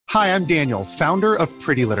Hi, I'm Daniel, founder of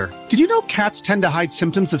Pretty Litter. Did you know cats tend to hide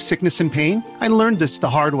symptoms of sickness and pain? I learned this the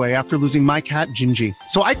hard way after losing my cat, Gingy.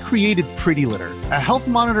 So I created Pretty Litter, a health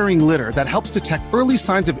monitoring litter that helps detect early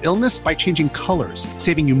signs of illness by changing colors,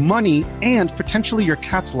 saving you money and potentially your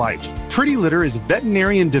cat's life. Pretty Litter is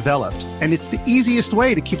veterinarian developed, and it's the easiest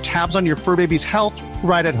way to keep tabs on your fur baby's health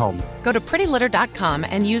right at home. Go to prettylitter.com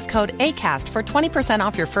and use code ACAST for 20%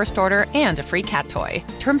 off your first order and a free cat toy.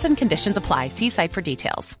 Terms and conditions apply. See site for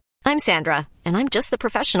details. I'm Sandra, and I'm just the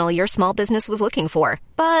professional your small business was looking for.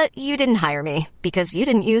 But you didn't hire me because you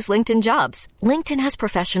didn't use LinkedIn Jobs. LinkedIn has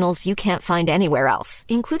professionals you can't find anywhere else,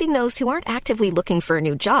 including those who aren't actively looking for a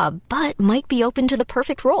new job, but might be open to the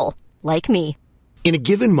perfect role, like me. In a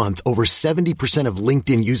given month, over 70% of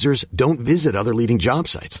LinkedIn users don't visit other leading job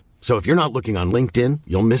sites. So if you're not looking on LinkedIn,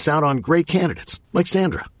 you'll miss out on great candidates like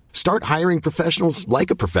Sandra. Start hiring professionals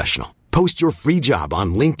like a professional. Post your free job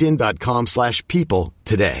on linkedin.com/people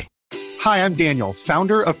today. Hi, I'm Daniel,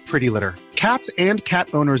 founder of Pretty Litter. Cats and cat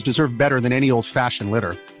owners deserve better than any old-fashioned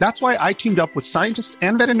litter. That's why I teamed up with scientists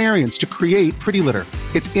and veterinarians to create Pretty Litter.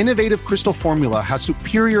 Its innovative crystal formula has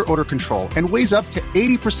superior odor control and weighs up to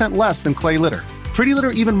 80% less than clay litter. Pretty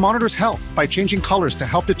Litter even monitors health by changing colors to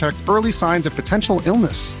help detect early signs of potential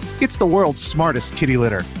illness. It's the world's smartest kitty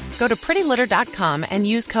litter. Go to prettylitter.com and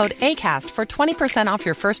use code ACAST for 20% off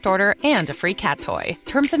your first order and a free cat toy.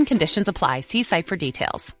 Terms and conditions apply. See site for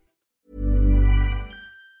details.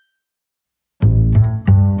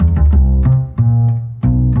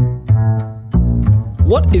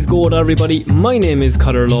 What is going on, everybody? My name is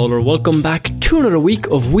Conor Lawler. Welcome back to another week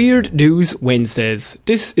of Weird News Wednesdays.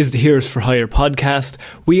 This is the Heroes for Hire podcast.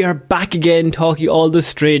 We are back again talking all the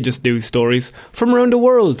strangest news stories from around the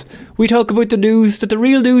world. We talk about the news that the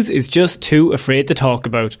real news is just too afraid to talk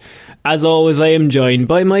about. As always, I am joined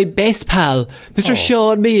by my best pal, Mr.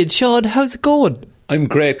 Sean Mead. Sean, how's it going? I'm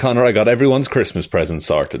great, Conor. I got everyone's Christmas presents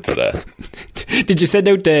sorted today. Did you send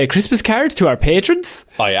out the Christmas cards to our patrons?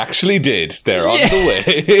 I actually did. They're on the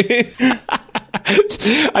way.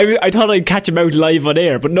 I thought I'd catch him out live on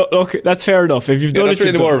air, but no, look, that's fair enough. If you've done that's it,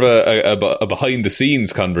 really more of a behind the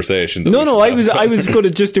scenes conversation. No, I was going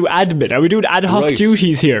to just do admin. I would do ad hoc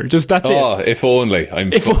duties here. Just that's it. Oh, if only.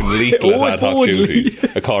 I'm fucking lethal at ad hoc duties,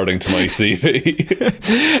 according to my CV.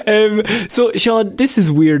 So, Sean, this is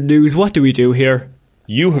weird news. What do we do here?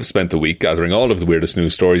 You have spent the week gathering all of the weirdest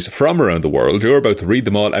news stories from around the world. You're about to read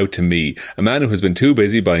them all out to me, a man who has been too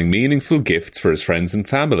busy buying meaningful gifts for his friends and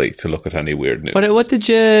family to look at any weird news. What did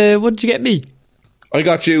you get me? I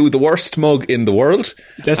got you the worst mug in the world.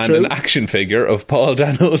 That's and true. An action figure of Paul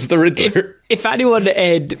Dano's The Riddler. If anyone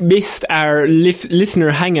missed our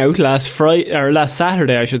listener hangout last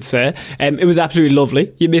Saturday, I should say, it was absolutely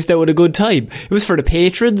lovely. You missed out on a good time. It was for the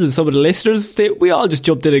patrons and some of the listeners. We all just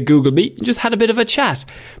jumped in a Google Meet and just had a bit of a chat.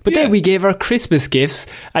 But then we gave our Christmas gifts,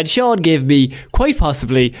 and Sean gave me quite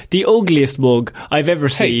possibly the ugliest mug I've ever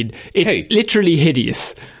seen. It's literally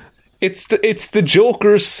hideous. It's the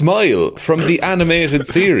Joker's smile from the animated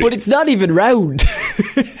series. But it's not even round.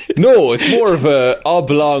 No, it's more of a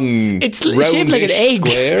oblong, it's shaped like an egg.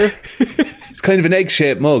 Square. It's kind of an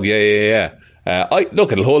egg-shaped mug, yeah.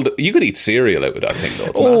 Look, it'll hold. You could eat cereal out with that thing, though.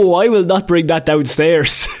 It's massive. I will not bring that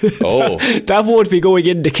downstairs. Oh, that won't be going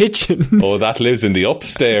in the kitchen. Oh, that lives in the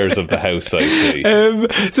upstairs of the house, I see.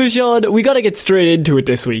 So, Sean, we got to get straight into it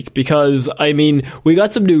this week because, we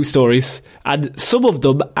got some news stories, and some of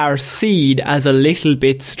them are seen as a little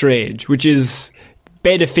bit strange, which is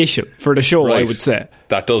beneficial for the show, right. I would say.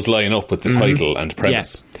 That does line up with the title and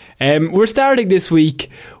premise. Yeah. We're starting this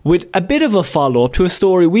week with a bit of a follow-up to a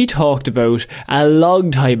story we talked about a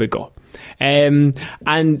long time ago. And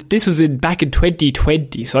this was back in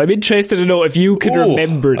 2020, so I'm interested to know if you can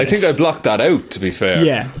remember this. I think I blocked that out, to be fair.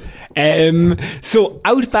 Yeah. So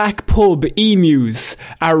Outback Pub Emus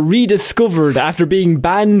are rediscovered after being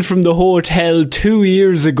banned from the hotel 2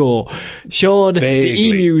 years ago. Sean, vaguely. The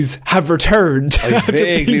Emus have returned. I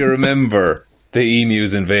vaguely remember the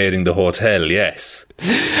emus invading the hotel, yes.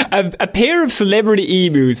 A pair of celebrity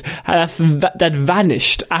emus that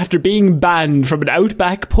vanished after being banned from an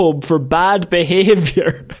Outback pub for bad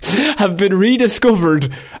behaviour have been rediscovered,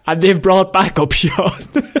 and they've brought back up, Sean.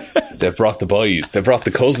 They've brought the boys. They've brought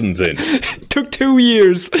the cousins in. Took 2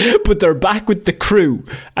 years, but they're back with the crew,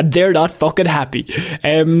 and they're not fucking happy.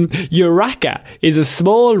 Urraca is a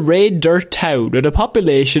small red dirt town with a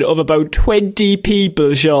population of about 20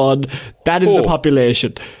 people, Sean. That is the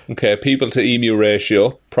population. Okay, people to emu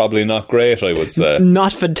ratio, probably not great, I would say.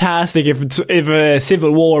 Not fantastic if a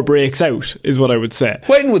civil war breaks out, is what I would say.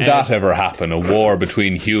 When would that ever happen? A war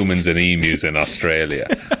between humans and emus in Australia?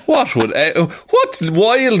 What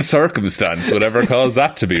wild circumstance would ever cause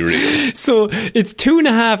that to be real? So it's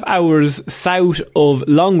 2.5 hours south of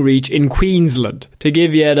Longreach in Queensland, to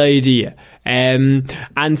give you an idea. And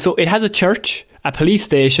so it has a church, a police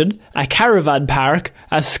station, a caravan park,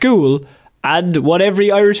 a school, and what every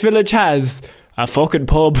Irish village has, a fucking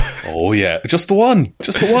pub. Oh yeah, just the one pub.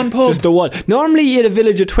 Just the one. Normally in a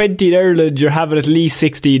village of 20 in Ireland, you're having at least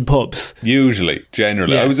 16 pubs. Generally.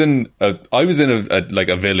 Yeah. I was in a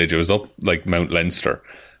village. It was up like Mount Leinster,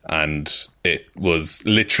 and it was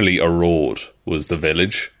literally a road was the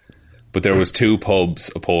village, but there was 2 pubs,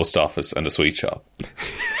 a post office, and a sweet shop.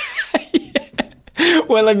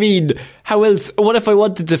 Well, I mean, how else? What if I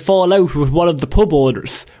wanted to fall out with one of the pub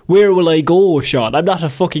owners? Where will I go, Sean? I'm not a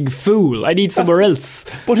fucking fool. I need somewhere else.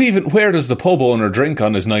 But even where does the pub owner drink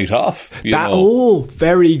on his night off? Oh,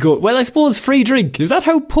 very good. Well, I suppose free drink. Is that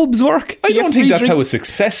how pubs work? I don't think that's how a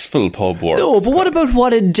successful pub works. No, but what about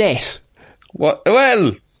one in debt? What?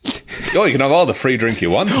 Well, you can have all the free drink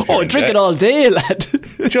you want. Oh, drink it all day, lad.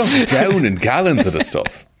 Just down in gallons of the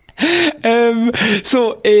stuff.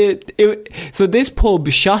 So this pub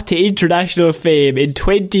shot to international fame in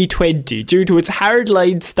 2020 due to its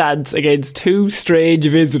hardline stance against 2 strange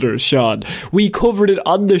visitors, Sean. We covered it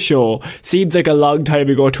on the show. Seems like a long time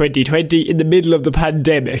ago, 2020, in the middle of the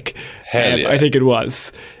pandemic. Hell yeah. I think it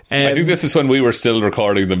was. I think this is when we were still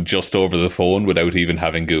recording them just over the phone without even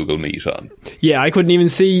having Google Meet on. Yeah, I couldn't even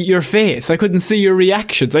see your face. I couldn't see your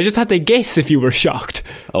reactions. I just had to guess if you were shocked.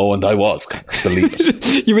 Oh, and I was. Believe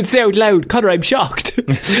it. You would say out loud, Connor, I'm shocked.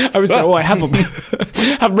 I would say, I have them.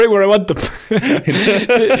 Have them right where I want them.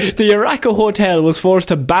 The Iraqqa Hotel was forced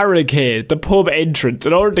to barricade the pub entrance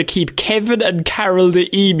in order to keep Kevin and Carol the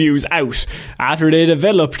emus out after they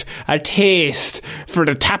developed a taste for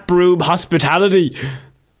the taproom hospitality.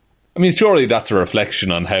 I mean, surely that's a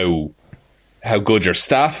reflection on how good your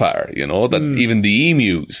staff are, that even the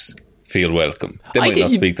emus feel welcome. They might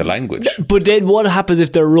not speak the language. But then what happens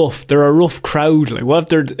if they're rough? They're a rough crowd. Like,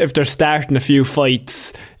 what if they're starting a few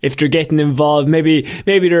fights? If they're getting involved, maybe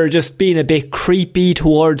they're just being a bit creepy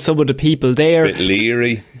towards some of the people there. A bit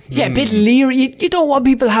leery. Yeah, a bit leery. You don't want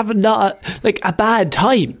people having a bad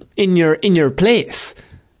time in your place.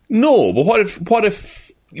 No, but what if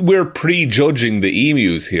we're prejudging the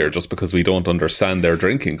emus here just because we don't understand their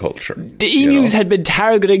drinking culture? The emus had been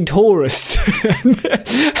targeting tourists.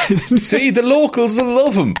 See, the locals will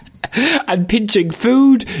love them. And pinching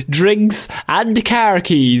food, drinks and car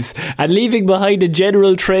keys and leaving behind a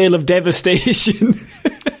general trail of devastation.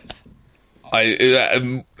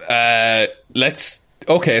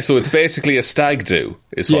 Okay, so it's basically a stag do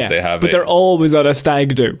is what they have. But they're always on a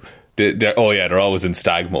stag do. They're always in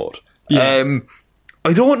stag mode. Yeah.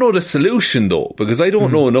 I don't know the solution though, because I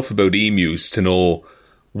don't know enough about emus to know,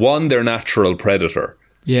 1, their natural predator,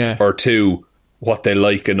 or 2, what they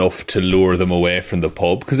like enough to lure them away from the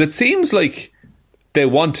pub, because it seems like they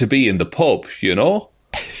want to be in the pub,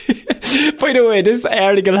 By the way, this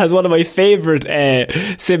article has one of my favourite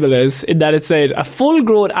similes, in that it said a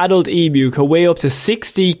full-grown adult emu can weigh up to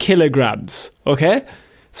 60 kilograms. Okay,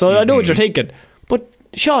 so I know what you're thinking, but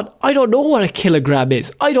Sean, I don't know what a kilogram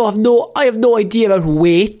is. I have no idea about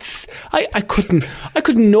weights. I couldn't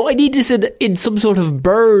know. I need this in some sort of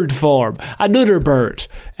bird form. Another bird.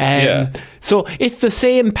 So it's the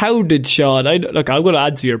same poundage, Sean. I'm going to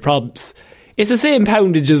answer your problems. It's the same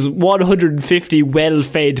poundage as 150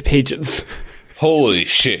 well-fed pigeons. Holy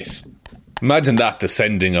shit. Imagine that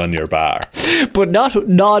descending on your bar. But not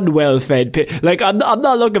non-well-fed pigeons. Like, I'm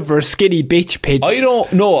not looking for skinny bitch pigeons. I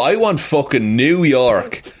don't know. I want fucking New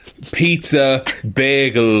York pizza,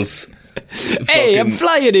 bagels. Hey, I'm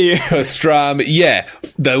flying here. Pastrami. Yeah,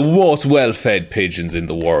 the most well-fed pigeons in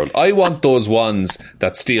the world. I want those ones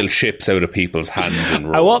that steal chips out of people's hands and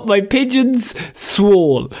run. I want my pigeons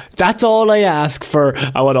swole. That's all I ask for.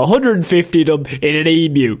 I want 150 of them in an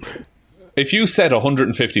emu. If you set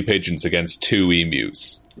 150 pigeons against 2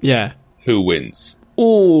 emus, who wins?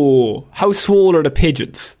 Oh, how swole are the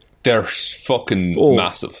pigeons? They're fucking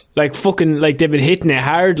massive. Like they've been hitting it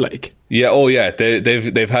hard, like. Yeah,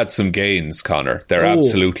 they've had some gains, Connor. They're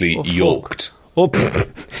absolutely yoked. Well,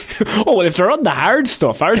 if they're on the hard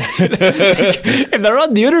stuff, aren't they? If they're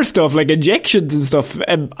on the other stuff, like injections and stuff,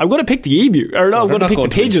 I'm going to pick the emu. Or no, I'm going to pick the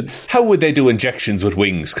pigeons. How would they do injections with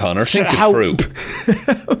wings, Connor? Think it through.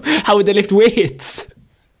 How would they lift weights?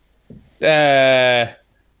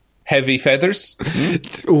 Heavy feathers.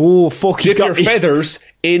 Oh, fuck. Dip your feathers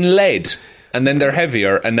in lead. and then they're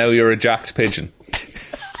heavier, and now you're a jacked pigeon.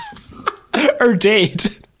 Or dead.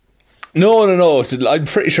 No. I'm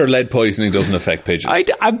pretty sure lead poisoning doesn't affect pigeons.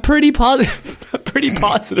 I'm pretty positive.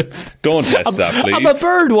 Don't test that, please. I'm a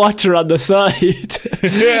bird watcher on the side.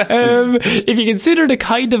 Yeah. If you consider the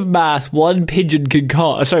kind of mass one pigeon can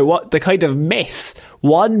cause, the kind of mess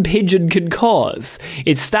one pigeon can cause,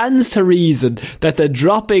 it stands to reason that the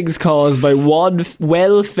droppings caused by one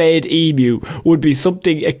well-fed emu would be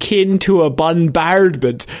something akin to a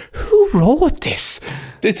bombardment. Who wrote this?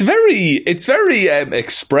 It's very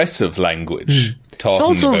expressive language. It's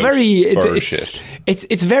also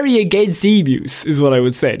it's very against emus, is what I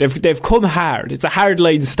would say. They've come hard. It's a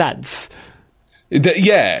hardline stance.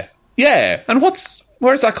 Yeah. And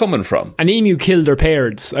where's that coming from? An emu killed their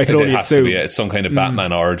parents. I can only assume. It has to be some kind of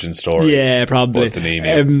Batman origin story. Yeah, probably. What's an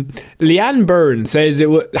emu? Leanne Byrne says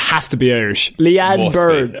it has to be Irish. Leanne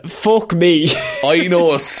Byrne. Fuck me. I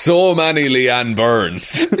know so many Leanne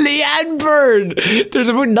Byrnes. Leanne Byrne. There's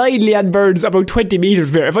about 9 Leanne Byrnes about 20 metres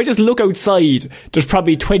from here. If I just look outside, there's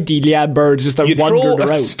probably 20 Leanne Byrnes just wandering around. You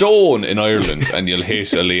throw a stone in Ireland and you'll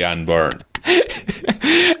hit a Leanne Byrne.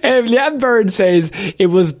 Leanne Byrne says it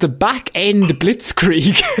was the back end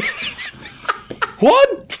blitzkrieg.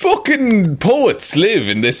 What fucking poets live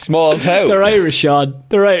in this small town? They're Irish, Sean.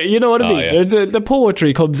 They're right. You know what I mean? Yeah. The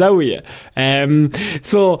poetry comes out of you.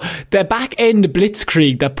 So the back end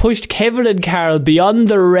blitzkrieg that pushed Kevin and Carl beyond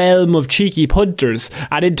the realm of cheeky punters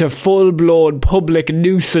and into full blown public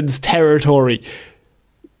nuisance territory.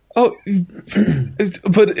 Oh,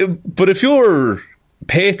 but if you're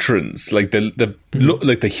patrons, like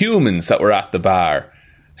the humans that were at the bar,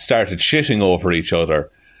 started shitting over each other,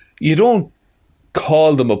 you don't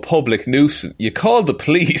call them a public nuisance. You call the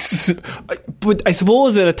police. But I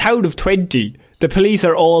suppose in a town of 20, the police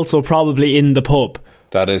are also probably in the pub.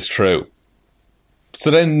 That is true.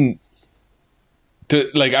 So then,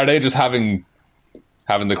 are they just having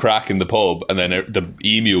the crack in the pub, and then the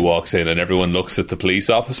emu walks in and everyone looks at the police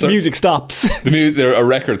officer? Music stops. There are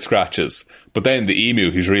record scratches. But then the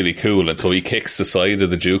emu, he's really cool, and so he kicks the side of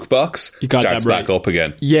the jukebox, starts back up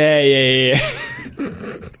again. Yeah.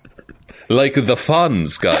 Like the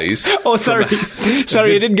Fonz, guys. Oh, sorry,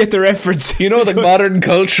 I didn't get the reference. You know the modern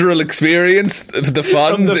cultural experience, the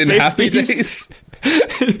Fonz in 50s? Happy Days?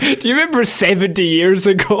 Do you remember 70 years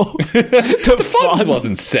ago? The Fonz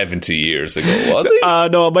wasn't 70 years ago, was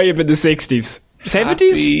it? No, it might have been the 60s. 70s?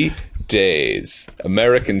 Happy Days.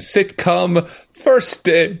 American sitcom, first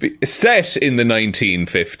set in the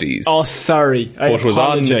 1950s. Oh, sorry. But was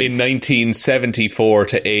on in 1974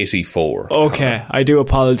 to 84. Okay, I do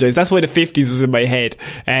apologise. That's why the 50s was in my head.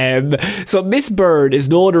 So Miss Byrne is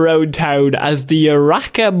known around town as the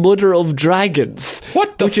Araka Mother of Dragons.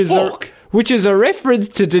 What the fuck? Which is a reference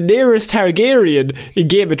to Daenerys Targaryen in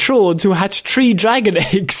Game of Thrones, who hatched 3 dragon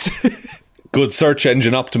eggs. Good search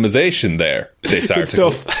engine optimization there, this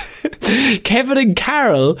article. Good stuff. Kevin and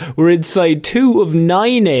Carol were inside 2 of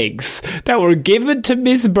 9 eggs that were given to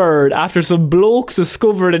Miss Byrne after some blokes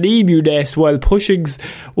discovered an emu nest while pushing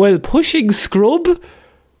scrub?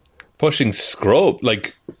 Pushing scrub?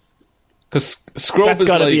 Because scrub That's is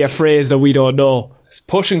gotta be a phrase that we don't know.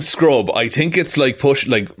 Pushing scrub, I think it's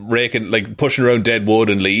raking, pushing around dead wood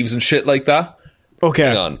and leaves and shit like that. Okay.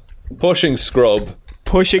 Hang on. Pushing scrub.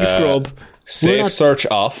 Scrub. Safe search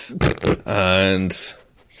off. And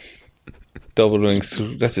double wings.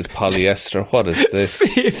 This is polyester. What is this?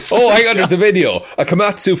 Hang on, there's a video. A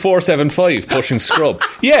Komatsu 475 pushing scrub.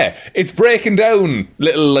 Yeah, it's breaking down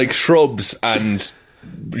little shrubs and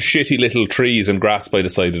shitty little trees and grass by the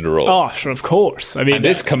side of the road. Oh, sure, of course. I mean, and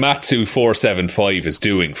this Komatsu 475 is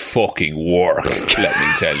doing fucking work, let me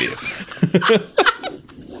tell you.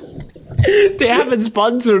 They haven't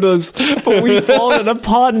sponsored us, but we've fallen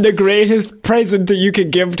upon the greatest present that you can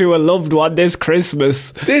give to a loved one this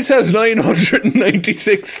Christmas. This has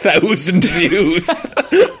 996,000 views.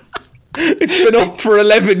 It's been up for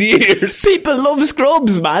 11 years. People love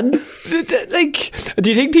Scrubs, man. Do you think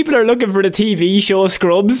people are looking for the TV show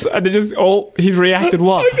Scrubs and they just, he's reacted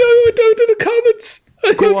what? I went down to the comments.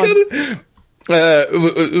 Go on.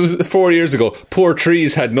 It was 4 years ago. Poor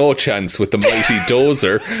trees had no chance with the mighty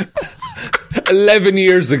dozer. 11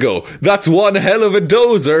 years ago. That's one hell of a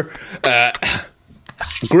dozer.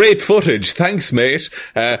 Great footage, thanks mate.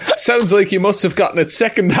 Sounds like you must have gotten it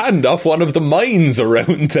second hand off one of the mines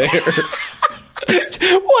around there.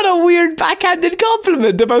 What a weird backhanded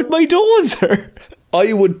compliment about my dozer.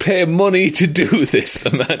 I would pay money to do this,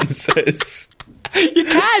 a man says. You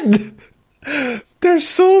can. There's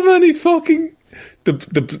so many fucking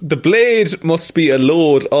The blade must be a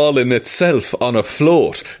load all in itself on a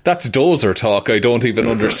float. That's dozer talk I don't even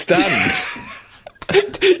understand.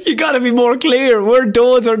 You gotta be more clear. We're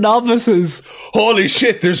dozer novices. Holy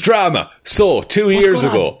shit, there's drama. So, 2 years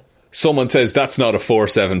ago, someone says that's not a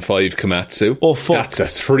 475 Komatsu. Oh, fuck. That's a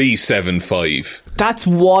 375. That's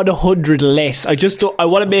 100 less. I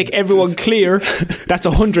want to make everyone clear that's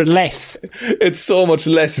 100 less. It's so much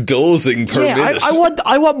less dozing per minute.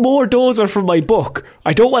 I want more dozer from my book.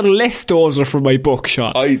 I don't want less dozer from my book,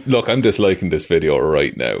 Sean. I'm disliking this video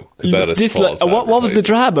right now because that is false. What was the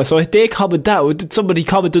drama? So if they comment that, did somebody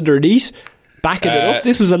comment underneath? Backing it up?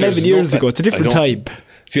 This was 11 years ago. It's a different time.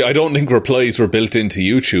 See, I don't think replies were built into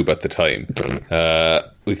YouTube at the time.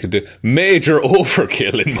 We could do major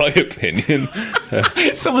overkill, in my opinion.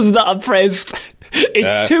 Someone's not impressed.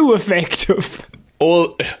 It's too effective.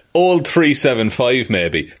 Old 375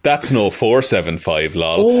 maybe. That's no 475,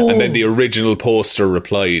 lol. Oh. And then the original poster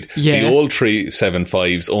replied, yeah. The old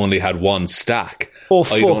 375s only had one stack. Oh,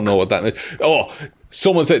 fuck. I don't know what that means. Oh,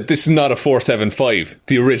 someone said, this is not a 475.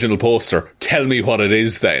 The original poster. Tell me what it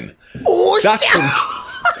is then. Oh,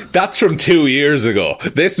 That's from 2 years ago.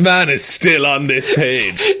 This man is still on this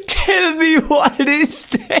page. Tell me what it is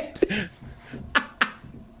then.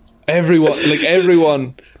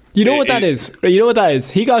 Everyone. You know what that is? You know what that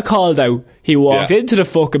is? He got called out. He walked into the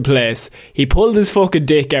fucking place. He pulled his fucking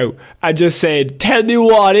dick out and just said, "Tell me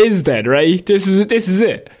what it is then, right? This is it.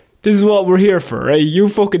 This is what we're here for, right? You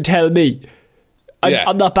fucking tell me.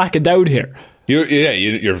 I'm not backing down here."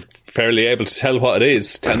 You're fairly able to tell what it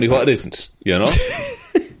is. Tell me what it isn't. You know.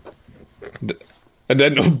 And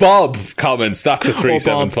then Bob comments, that's a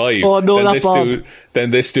 375. Oh, no, not Bob.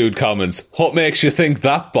 Then this dude comments, what makes you think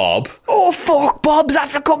that, Bob? Oh, fuck, Bob's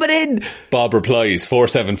after coming in. Bob replies,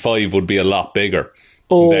 475 would be a lot bigger.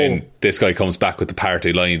 Oh. And then this guy comes back with the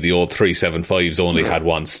party line, the old 375s only had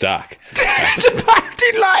one stack. The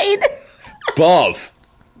party line. Bob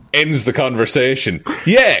ends the conversation.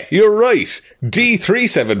 Yeah, you're right.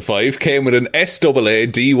 D375 came with an SAA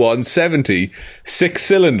D170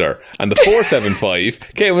 6-cylinder, and the 475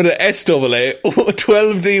 came with an SAA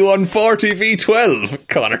 12D140 V12.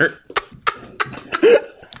 Connor.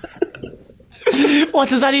 What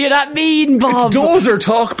does any of that mean, Bob? It's dozer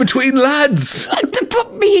talk between lads.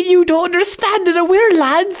 But me and you don't understand it, and we're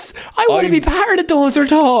lads. I want to be part of the dozer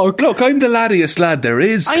talk. Look, I'm the laddiest lad there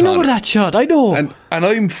is, I know that, Sean, I know. And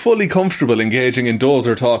I'm fully comfortable engaging in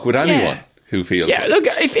dozer talk with anyone who feels like. Look,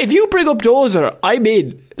 if you bring up dozer, I'm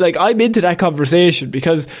in. Like, I'm into that conversation,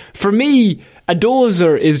 because for me, a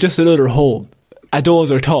dozer is just another home. A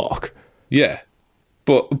dozer talk. Yeah.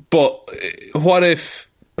 But what if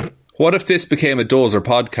this became a dozer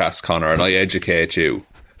podcast, Connor, and I educate you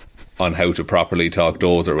on how to properly talk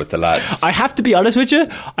dozer with the lads? I have to be honest with you,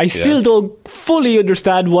 I still don't fully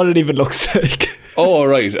understand what it even looks like. Oh,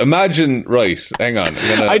 right. Imagine, right, hang on.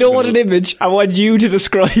 I don't want an image, I want you to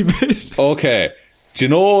describe it. Okay. Do you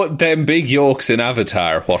know them big yolks in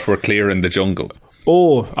Avatar, what were clear in the jungle?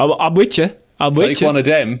 Oh, I'm with you. It's like one of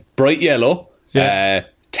them, bright yellow,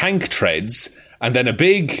 tank treads, and then a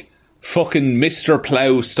big fucking Mr.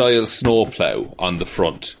 Plough style snowplough on the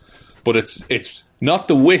front. But it's not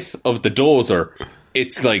the width of the dozer,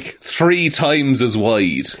 it's like 3 times as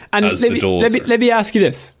wide as the dozer. Let me ask you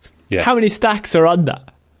this. Yeah. How many stacks are on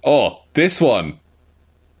that? Oh, this would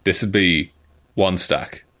be 1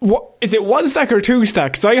 stack. What is it, 1 stack or 2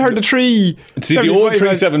 stacks? So I heard the 3. See, the old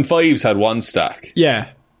 375s had 1 stack.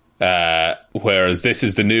 Yeah. Whereas this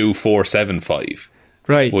is the new 475.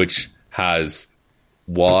 Right. Which has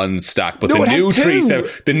 1 stack. But no, the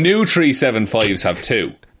new 375s have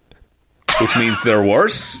 2. Which means they're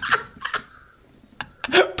worse.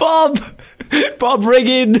 Bob, ring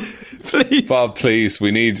in, please. Bob, please,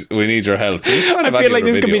 we need your help. I feel like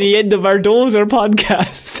this could be the end of our dozer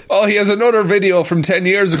podcast. Oh, he has another video from 10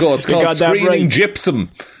 years ago. It's called Screening Gypsum.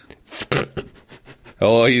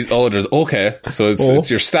 There's okay. So it's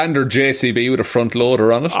your standard JCB with a front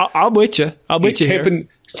loader on it. I'm with you. He's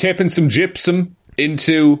tipping some gypsum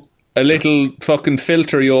into a little fucking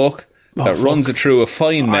filter yoke. Runs it through a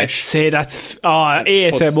fine mesh. I'd say that's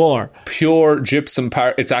ASMR. Pure gypsum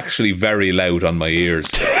it's actually very loud on my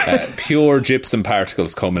ears. Pure gypsum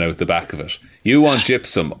particles coming out the back of it. You want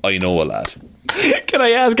gypsum? I know a lad. Can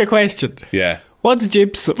I ask a question? Yeah. What's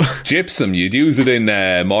gypsum? Gypsum, you'd use it in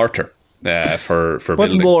mortar for What's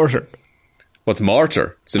building. Mortar? What's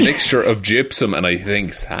mortar? It's a mixture of gypsum and I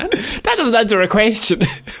think sand. That doesn't answer a question.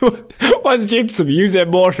 What's gypsum? You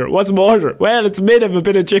said mortar. What's mortar? Well, it's made of a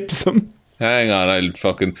bit of gypsum. Hang on,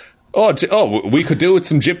 We could do with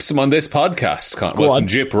some gypsum on this podcast. Some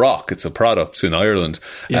Gyp Rock. It's a product in Ireland.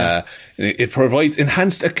 Yeah. It provides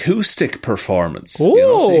enhanced acoustic performance. So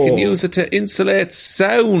you can use it to insulate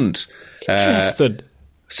sound. Interesting.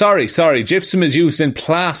 Sorry. Gypsum is used in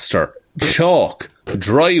plaster, chalk,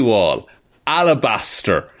 drywall,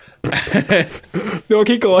 alabaster. No,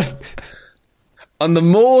 keep going. On the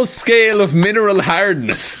Mohs scale of mineral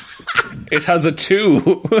hardness, it has a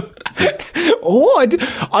 2.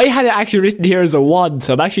 I had it actually written here as a 1,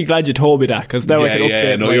 so I'm actually glad you told me that, because now I can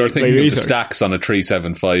update my you're thinking my of the stacks on a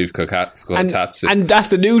 375 Kotatsu. And that's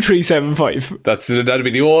the new 375. That'd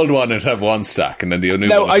be the old one. It'd have 1 stack, and then the new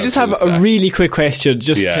now, one. I just have a really quick question,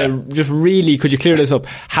 could you clear this up?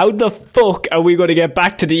 How the fuck are we going to get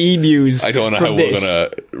back to the emus? I don't know how we're going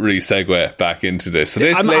to re-segue back into this. So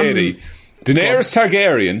this lady... Daenerys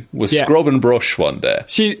Targaryen was scrubbing brush one day.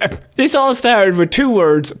 This all started with 2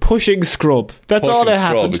 words: pushing scrub. That's all that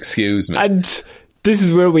happened. Excuse me. And this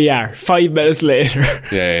is where we are 5 minutes later.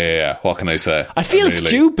 Yeah. What can I say? I feel it's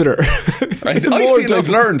stupider. I feel I've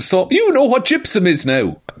learned. So you know what gypsum is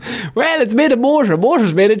now. Well, it's made of mortar.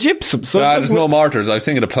 Mortar's made of gypsum. So there's no mortars. I was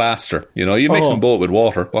thinking of plaster. You mix them both with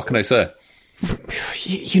water. What can I say?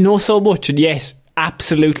 You know so much, and yet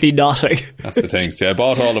absolutely nothing. That's the thing. See, I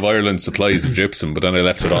bought all of Ireland's supplies of gypsum, but then I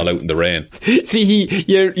left it all out in the rain. See,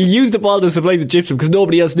 you used up all the supplies of gypsum because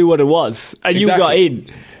nobody else knew what it was, and you got in.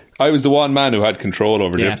 I was the one man who had control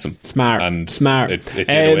over gypsum. Smart. It did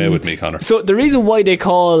away with me, Connor. So the reason why they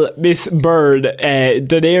call Miss Bird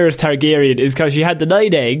Daenerys Targaryen is because she had the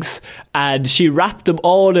 9 eggs and she wrapped them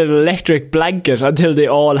all in an electric blanket until they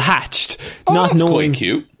all hatched, not knowing quite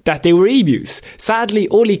cute. That they were emus. Sadly,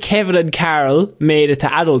 only Kevin and Carol made it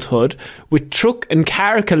to adulthood, with truck and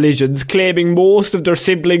car collisions claiming most of their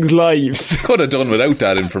siblings' lives. Could have done without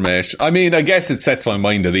that information. I mean, I guess it sets my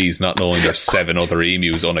mind at ease not knowing there's 7 other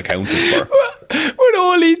emus unaccounted for.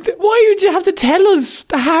 Why would you have to tell us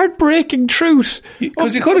the heartbreaking truth?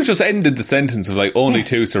 Because you could have just ended the sentence of only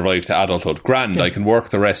 2 survived to adulthood. Grand, I can work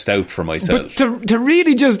the rest out for myself. But to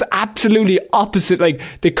really just absolutely opposite,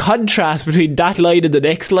 the contrast between that line and the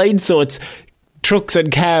next line, so it's trucks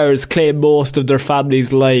and cars claim most of their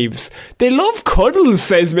families' lives. They love cuddles,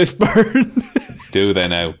 says Miss Byrne. Do they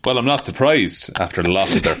now? Well, I'm not surprised after the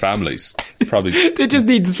loss of their families. Probably they just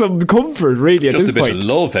need some comfort, really. At just this a bit point. of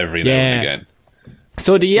love every now and again.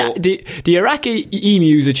 So the Iraqi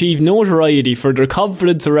emus achieved notoriety for their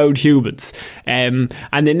confidence around humans, and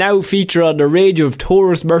they now feature on a range of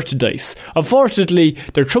tourist merchandise. Unfortunately,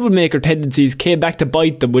 their troublemaker tendencies came back to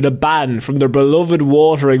bite them with a ban from their beloved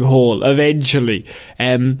watering hole eventually.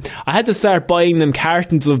 I had to start buying them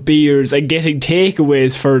cartons of beers and getting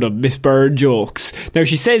takeaways for them, Miss Bird jokes. Now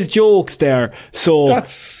she says jokes there, so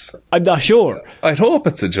I'm not sure. I'd hope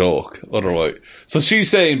it's a joke, otherwise. So she's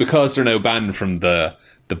saying because they're now banned from the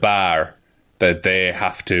bar that they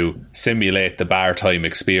have to simulate the bar time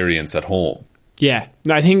experience at home. Yeah,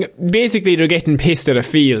 I think basically they're getting pissed at a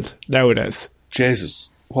field nowadays. Jesus,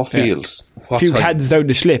 what field? Yeah. What few cans down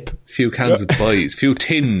the slip. Few cans with boys. Few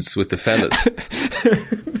tins with the fellas.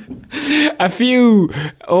 A few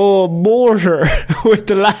mortar with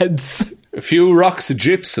the lads. A few rocks of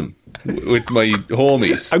gypsum with my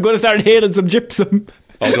homies. I'm going to start hailing some gypsum.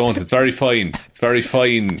 Oh, don't. It's very fine. It's very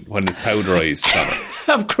fine when it's powderised.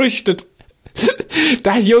 I've crushed it.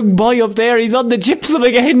 That young boy up there, he's on the gypsum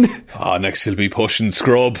again. Oh, next he'll be pushing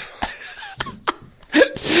scrub.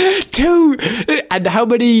 2. And how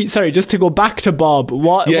many... Sorry, just to go back to Bob.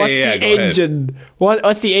 What's the engine?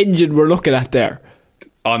 What's the engine we're looking at there?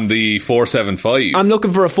 On the 475. I'm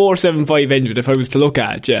looking for a 475 engine if I was to look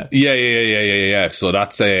at it, Yeah. So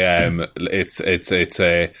that's a... It's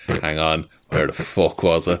a... Hang on. Where the fuck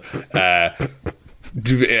was it?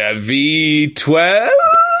 V12?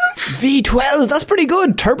 V12, that's pretty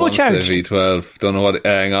good. Turbocharged. V12. Don't know what...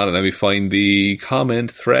 Hang on, let me find the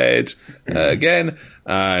comment thread again.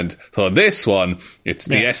 And so this one, it's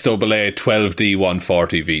the SAA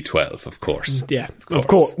 12D140 V12, of course. Yeah, of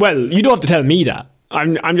course. Well, you don't have to tell me that.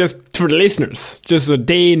 I'm just, for the listeners, just so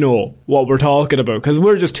they know what we're talking about, because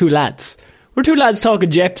we're just 2 lads. We're 2 lads talking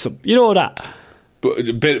gypsum. You know that.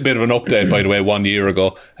 Bit of an update, by the way, 1 year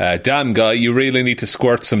ago. Damn, guy, you really need to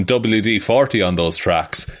squirt some WD-40 on those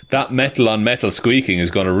tracks. That metal on metal squeaking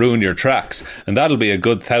is going to ruin your tracks, and that'll be a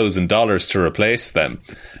good $1,000 to replace them.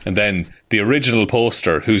 And then the original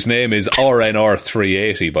poster, whose name is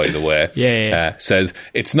RNR380, by the way, says,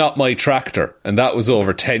 "It's not my tractor," and that was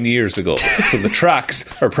over 10 years ago. So the tracks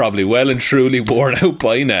are probably well and truly worn out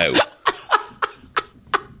by now.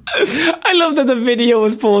 I love that the video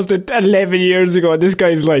was posted 11 years ago and this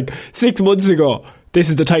guy's like, 6 months ago, this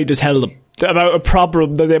is the time to tell them. about a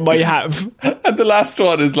problem that they might have. And the last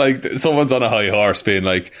one is like someone's on a high horse being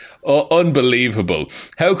like, oh, unbelievable.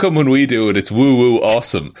 How come when we do it, it's woo-woo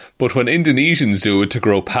awesome, but when Indonesians do it to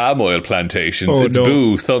grow palm oil plantations, it's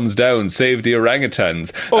boo, thumbs down, save the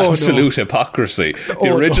orangutans. Absolute hypocrisy.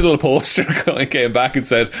 The original poster came back and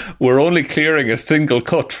said, we're only clearing a single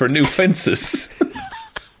cut for new fences.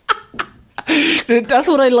 That's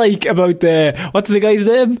what I like about what's the guy's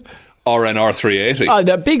name? RNR 380.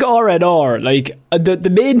 The big RNR, like, the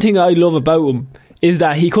main thing I love about him is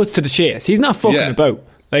that he cuts to the chase. He's not fucking about.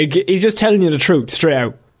 Like, he's just telling you the truth straight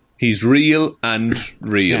out. He's real and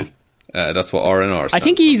real. Yeah. That's what RNR stands. I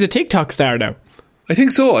think he's a TikTok star now. I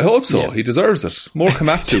think so. I hope so. Yeah. He deserves it. More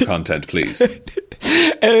Komatsu content, please.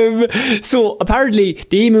 So apparently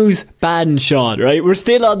the emus banned Sean, right? We're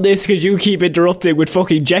still on this because you keep interrupting with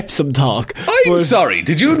fucking Jepsum talk. I'm sorry.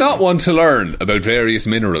 Did you not want to learn about various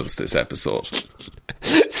minerals this episode?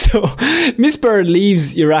 So Miss Bird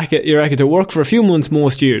leaves Eureka to work for a few months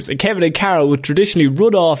most years, and Kevin and Carol would traditionally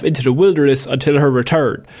run off into the wilderness until her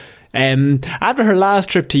return. After her last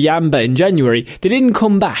trip to Yamba in January, they didn't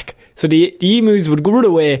come back. So the emus would run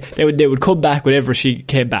away, they would come back whenever she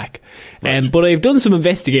came back. Right. But I've done some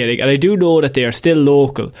investigating, and I do know that they are still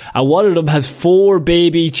local. And one of them has 4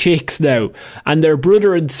 baby chicks now, and they're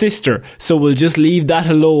brother and sister, so we'll just leave that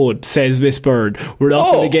alone, says Miss Bird. We're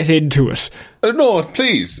not going to get into it. No,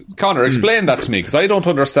 please, Connor, explain that to me, because I don't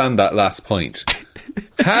understand that last point.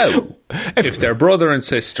 How? If they're brother and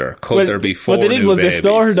sister, could there be 4 new babies? What they did was they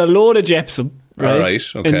started a load of Jepsum. Right?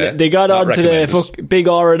 Alright, okay. And they got on to the big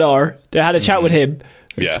R&R. They had a chat with him.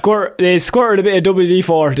 Yeah. They squirted a bit of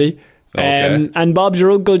WD-40. Okay. And Bob's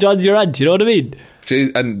your uncle, John's your aunt. You know what I mean?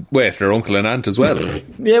 Jeez, and wait, their uncle and aunt as well.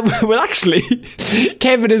 Yeah, well, actually,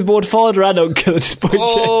 Kevin is both father and uncle.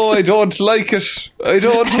 I don't like it. I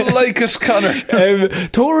don't like it, Connor.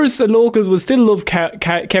 Tourists and locals will still love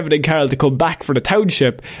Kevin and Carol to come back for the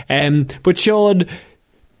township. But Sean,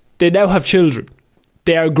 they now have children.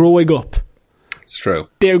 They are growing up. It's true.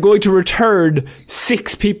 They're going to return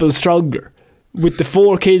 6 people stronger with the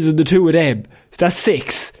 4 kids and the 2 of them. So that's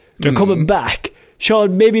 6. They're coming back.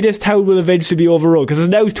 Sean, maybe this town will eventually be overrun because it's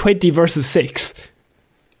now 20 versus 6.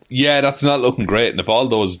 Yeah, that's not looking great. And if all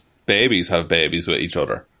those babies have babies with each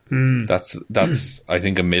other, that's I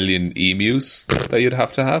think 1 million emus that you'd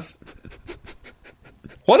have to have.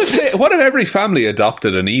 What if every family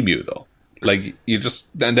adopted an emu though? Like you just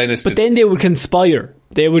and then it's. But then they would conspire.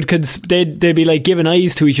 They'd be like giving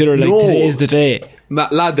eyes to each other. Like today's the day,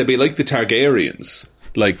 lad. They'd be like the Targaryens.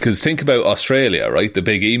 Like, because think about Australia, right? The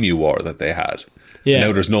big emu war that they had. Yeah.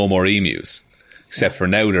 Now there's no more emus, except for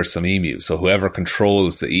now there's some emus. So whoever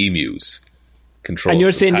controls the emus controls. And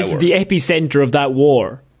you're saying this is the epicenter of that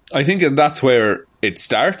war? I think that's where it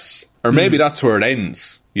starts, or maybe that's where it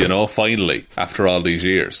ends. You know, finally after all these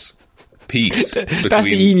years. Peace. That's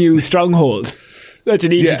the emu stronghold that you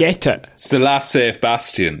need to get to. It's the last safe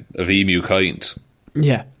bastion of emu kind.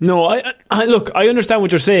 Yeah. No, I look, I understand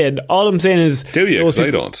what you're saying. All I'm saying is... Do you? Because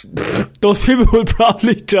I don't. Those people will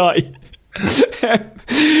probably die.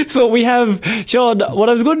 So we have... Sean, what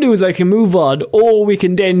I was going to do is I can move on, or we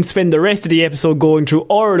can then spend the rest of the episode going through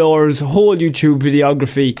R&R's whole YouTube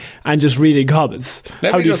videography and just reading comments.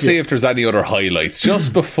 Let me just see if there's any other highlights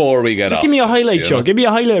just before we get off. Just give me a highlight, Sean. Give me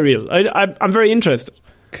a highlight reel. I'm very interested.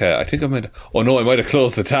 Okay, I think I might... Oh no, I might have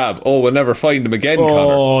closed the tab. Oh, we'll never find him again,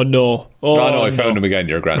 Connor. Oh no. No, I found him again.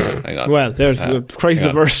 You're grand. Hang on. Well, there's the crisis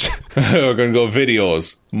averse. We're going to go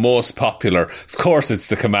videos. Most popular. Of course it's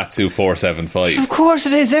the Komatsu 475. Of course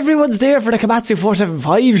it is. Everyone's there for the Komatsu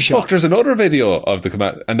 475 shot. Fuck, there's another video of the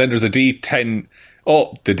Komatsu. And then there's a D10...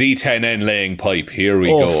 Oh, the D10N laying pipe. Here we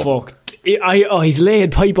go. Oh, fuck. He's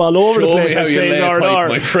laying pipe all over the place. Show me how you lay pipe,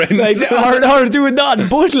 my friend. Like, R&R doing that,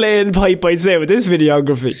 but laying pipe, I'd say, with this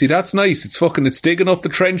videography. See, that's nice. It's digging up the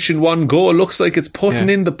trench in one go. It looks like it's putting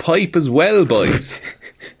in the pipe as well, boys.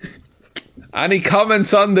 Any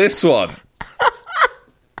comments on this one?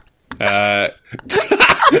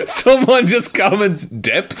 Someone just comments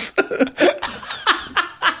depth.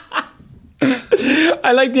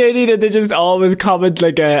 I like the idea that they just always comment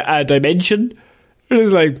like a dimension.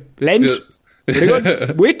 It's like length, pretty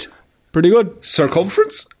good. Width, pretty good.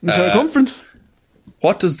 Circumference.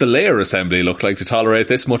 What does the layer assembly look like to tolerate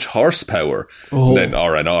this much horsepower? Then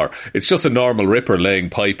R&R. It's just a normal ripper laying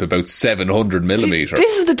pipe about 700 millimetre.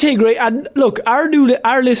 This is the thing, right? And look,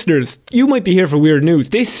 our listeners, you might be here for weird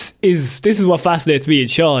news. This is what fascinates me and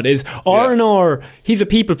Sean is R&R. He's a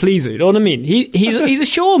people pleaser. You know what I mean? He's a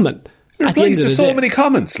showman. You're replies to so many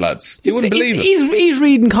comments, lads. You wouldn't believe it. He's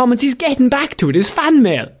reading comments. He's getting back to it. His fan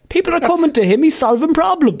mail. People are coming to him. He's solving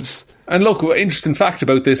problems. And look, interesting fact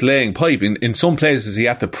about this laying pipe. In some places, he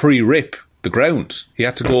had to pre-rip the ground. He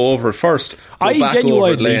had to go over it first. I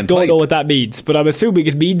genuinely don't know what that means, but I'm assuming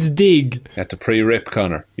it means dig. You had to pre-rip,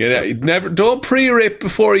 Connor. Don't pre-rip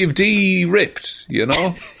before you've de-ripped, you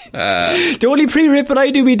know? The only pre-ripping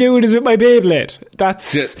I do be doing is with my Beyblade.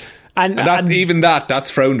 That's... And that's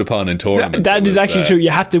frowned upon in tournaments. That is actually true. You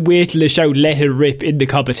have to wait till they shout "let it rip" in the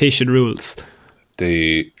competition rules.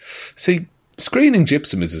 Screening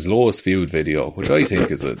Gypsum is his lowest viewed video, which I think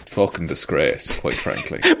is a fucking disgrace, quite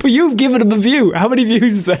frankly. But you've given him a view. How many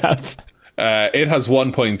views does it have? It has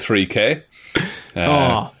 1.3k.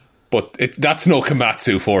 But that's no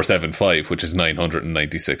Komatsu 475, which is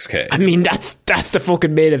 996k. I mean, that's the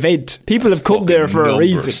fucking main event. People have come there for a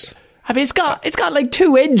reason. I mean, it's got like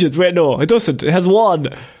 2 engines. Wait, no, it doesn't. It has 1.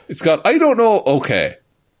 It's got, I don't know, okay.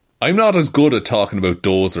 I'm not as good at talking about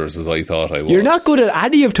dozers as I thought I was. You're not good at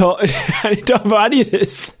any of any of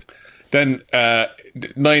this. Then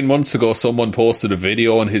 9 months ago, someone posted a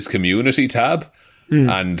video on his community tab,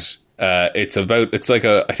 and it's like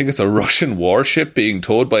I think it's a Russian warship being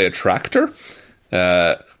towed by a tractor,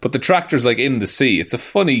 but the tractor's like in the sea. It's a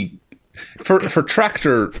funny for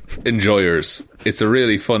tractor enjoyers. It's a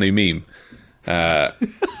really funny meme, and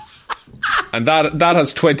that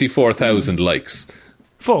has 24,000 likes.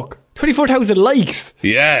 Fuck. 24,000 likes?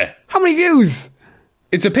 Yeah. How many views?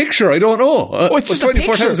 It's a picture, I don't know. It's just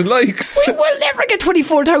 24,000 likes. We'll never get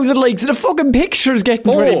 24,000 likes, and a fucking picture's getting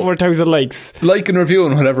 24,000 likes. Like and review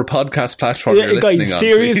on whatever podcast platform you're listening guys, on.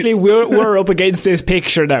 Seriously, we're up against this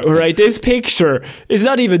picture now, right? This picture is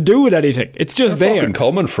not even doing anything. It's just They're there. Fucking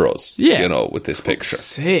coming for us, you know, with this picture.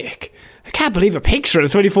 Sick. I can't believe a picture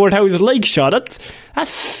has 24,000 likes, Sean.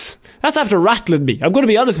 That's after rattling me. I'm going to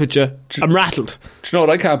be honest with you. I'm rattled. Do you know what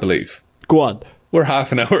I can't believe? Go on. We're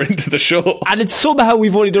half an hour into the show. And it's somehow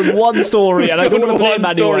we've only done one story, and I don't want to blame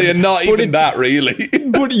anyone. Story and not even that, really.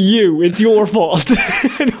 But it's your fault.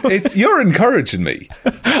 You're encouraging me.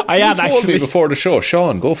 I am, actually. You told me before the show,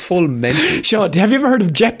 Sean, go full mental. Sean, have you ever heard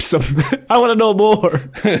of Gypsum? I want to know more.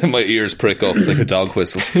 My ears prick up. It's like a dog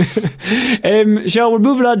whistle. Sean, we're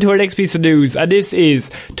moving on to our next piece of news, and this is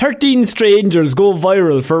 13 strangers go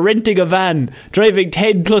viral for renting a van, driving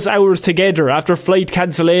 10 plus hours together after flight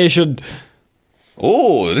cancellation.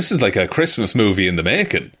 Oh, this is like a Christmas movie in the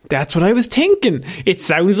making. That's what I was thinking. It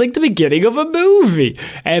sounds like the beginning of a movie.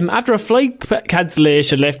 After a flight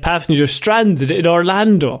cancellation left passengers stranded in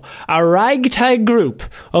Orlando, a ragtag group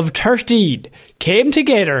of 13 came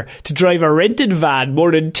together to drive a rented van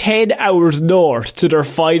more than 10 hours north to their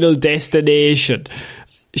final destination.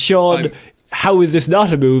 Sean, how is this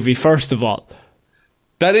not a movie, first of all?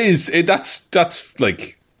 That's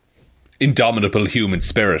like indomitable human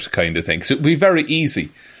spirit kind of thing. So it'd be very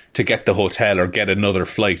easy to get the hotel or get another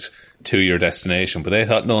flight to your destination, but they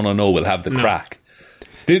thought, no, we'll have the crack.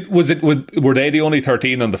 Were they the only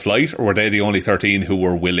 13 on the flight, or were they the only 13 who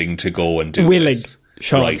were willing to go and do this?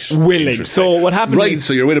 Sean, right, willing. So what happened? Right,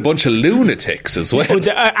 so you're with a bunch of lunatics as well.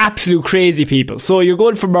 Absolute crazy people. So you're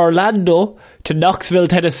going from Orlando to Knoxville,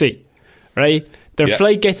 Tennessee, right? Their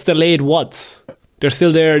flight gets delayed once. They're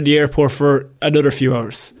still there in the airport for another few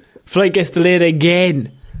hours. Flight gets delayed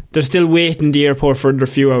again. They're still waiting in the airport for another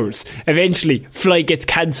few hours. Eventually, flight gets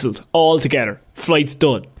cancelled altogether. Flight's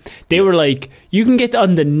done. They were like, you can get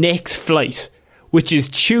on the next flight, which is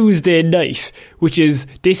Tuesday night,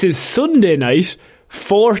 this is Sunday night,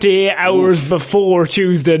 48 hours before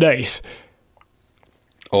Tuesday night.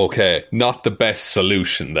 Okay, not the best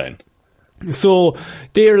solution then. So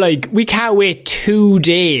they're like, we can't wait 2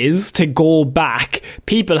 days to go back.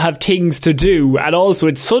 People have things to do. And also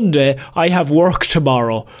it's Sunday. I have work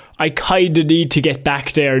tomorrow. I kind of need to get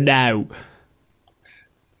back there now.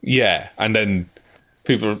 Yeah. And then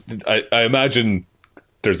people, I imagine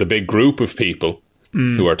there's a big group of people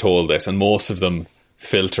who are told this, and most of them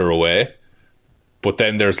filter away. But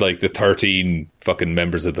then there's like the 13 fucking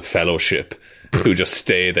members of the fellowship who just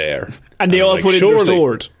stay there. And they all put in their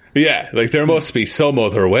sword. Yeah, like there must be some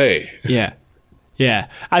other way. Yeah.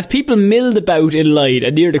 As people milled about in line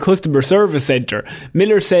and near the customer service centre,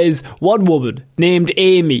 Miller says one woman named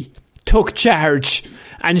Amy took charge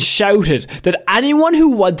and shouted that anyone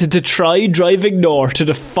who wanted to try driving north to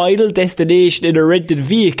the final destination in a rented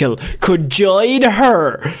vehicle could join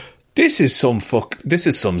her. This is some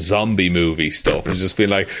zombie movie stuff. It's just been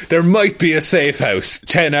like, there might be a safe house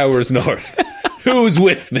 10 hours north. Who's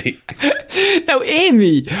with me? Now,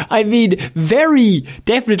 Amy, I mean, very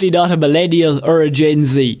definitely not a millennial or a Gen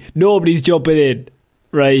Z. Nobody's jumping in,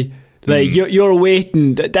 right? Like, you're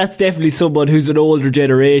waiting. That's definitely someone who's an older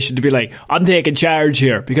generation to be like, I'm taking charge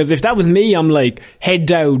here. Because if that was me, I'm like, head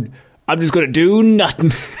down. I'm just going to do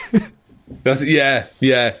nothing. Yeah.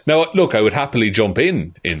 Now, look, I would happily jump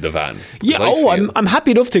in the van. Yeah, I'm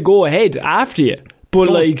happy enough to go ahead after you. But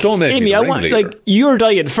don't make Amy, me I want, like, you're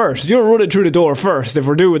dying first. You're running through the door first if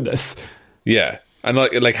we're doing this. Yeah. And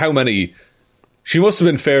like how many... She must have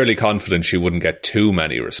been fairly confident she wouldn't get too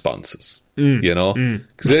many responses, you know?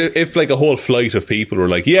 Because if like a whole flight of people were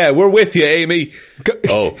like, yeah, we're with you, Amy.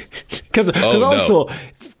 Because also,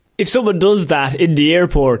 if someone does that in the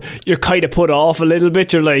airport, you're kind of put off a little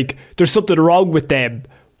bit. You're like, there's something wrong with them.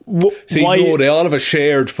 No, they all have a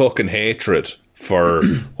shared fucking hatred for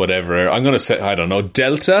whatever. I'm going to say, I don't know,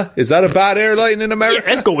 Delta? Is that a bad airline in America? Yeah,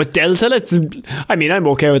 let's go with Delta. I'm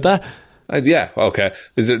okay with that. Yeah, okay.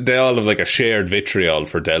 They all have like a shared vitriol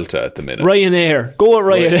for Delta at the minute. Ryanair. Go with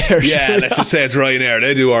Ryanair. Yeah, let's just say it's Ryanair.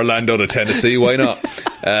 They do Orlando to Tennessee. Why not?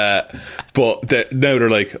 But now they're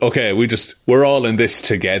like, okay, we're all in this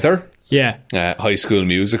together. Yeah. High School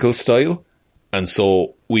Musical style. And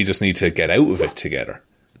so we just need to get out of it together.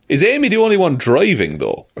 Is Amy the only one driving,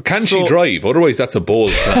 though? Or can she drive? Otherwise, that's a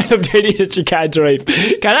bold plan. I love the idea that she can't drive.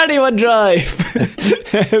 Can anyone drive?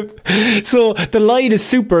 So the line is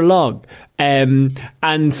super long. And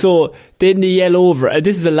so then they yell over.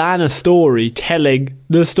 This is Alana's story telling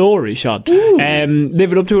the story, Sean.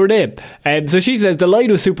 Living up to her name. So she says the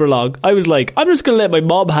line was super long. I was like, I'm just going to let my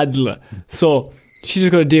mom handle it. So... she's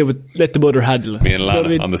just going to let the mother handle it. Me and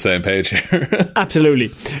Alana on the same page here.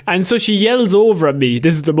 Absolutely. And so she yells over at me,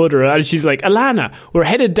 this is the mother, and she's like, Alana, we're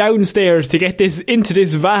headed downstairs to get this into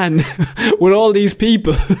this van with all these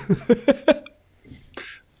people.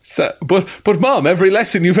 But Mom, every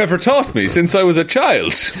lesson you've ever taught me since I was a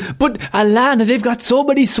child. But Alana, they've got so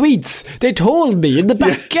many sweets. They told me in the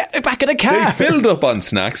back of the car. They filled up on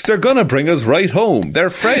snacks. They're going to bring us right home. They're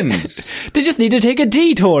friends. They just need to take a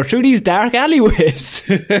detour through these dark alleyways.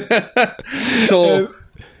 So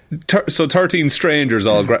 13 strangers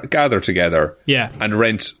all gather together and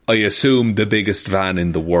rent, I assume, the biggest van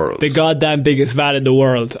in the world. The goddamn biggest van in the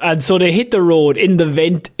world. And so they hit the road in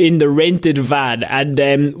the rented van. And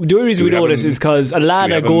the only reason we know this is because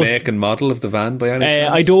Alana goes... a make and model of the van by any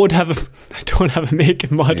chance? I don't have a make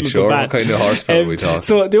and model of the van. What kind of horsepower are we talking?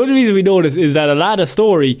 So the only reason we know this is that Alana's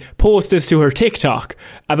story posts this to her TikTok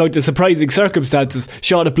about the surprising circumstances.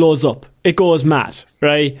 Sean, it blows up. It goes mad,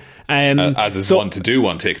 right? As is one to do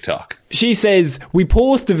on TikTok. She says, I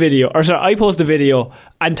post the video,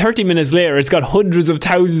 and 30 minutes later it's got hundreds of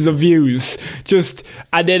thousands of views.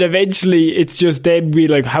 And then eventually it's just them being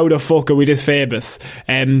like, how the fuck are we this famous?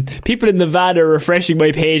 People in the van are refreshing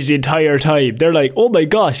my page the entire time. They're like, oh my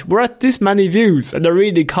gosh, we're at this many views, and they're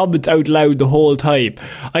reading comments out loud the whole time.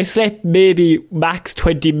 I slept maybe max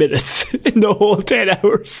 20 minutes in the whole 10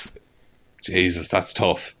 hours. Jesus, that's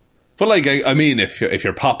tough. But like, I mean, if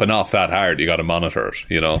you're popping off that hard, you got to monitor it,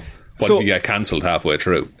 you know. What if you get cancelled halfway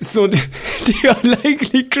through? So the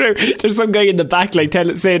unlikely crew, there's some guy in the back like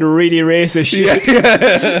saying really racist shit.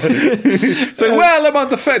 Yeah. So, well, I'm on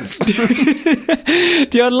the fence.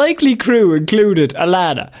 The unlikely crew included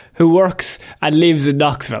Alana, who works and lives in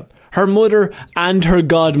Knoxville, her mother and her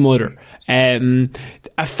godmother.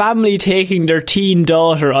 A family taking their teen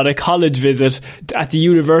daughter on a college visit at the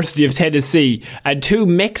University of Tennessee, and 2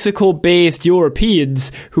 Mexico-based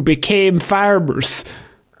Europeans who became farmers.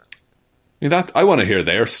 I want to hear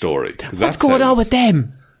their story. What's going on with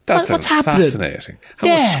them? What's happening? Fascinating. How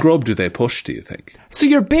much scrub do they push, do you think? So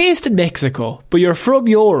you're based in Mexico, but you're from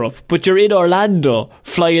Europe, but you're in Orlando,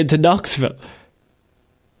 flying to Knoxville.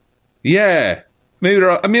 Yeah.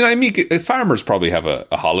 Maybe farmers probably have a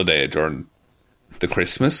holiday during the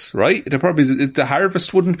Christmas, right? The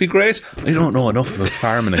harvest wouldn't be great. I don't know enough about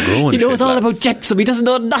farming and growing. He knows all about gypsum. He doesn't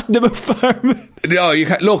know nothing about farming. No, you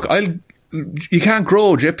can't. Look, you can't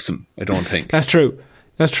grow gypsum, I don't think. That's true.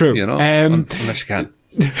 You know, unless you can.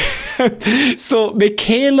 So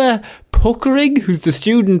Michaela Puckering, who's the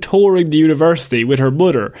student touring the university with her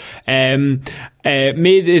mother, made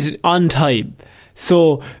it on time.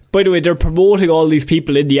 So, by the way, they're promoting all these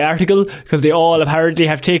people in the article because they all apparently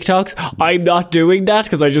have TikToks. I'm not doing that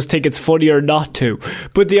because I just think it's funnier not to.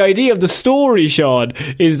 But the idea of the story, Sean,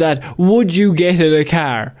 is that would you get in a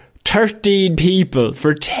car, 13 people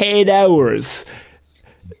for 10 hours?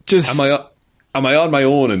 Am I on my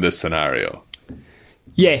own in this scenario?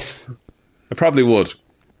 Yes. I probably would.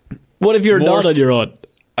 What if you're not on your own?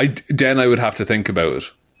 Then I would have to think about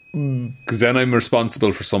it. Because then I'm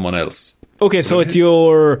responsible for someone else. Okay, so it's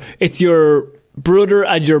your brother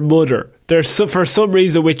and your mother. They're for some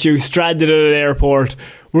reason with you stranded at an airport.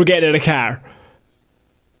 We're getting in a car.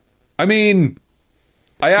 I mean,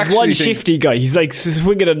 I actually one think... shifty guy. He's like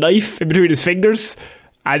swinging a knife in between his fingers,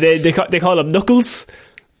 and then they call him Knuckles.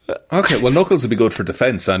 Okay, well, Knuckles would be good for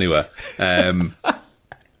defence anyway. No,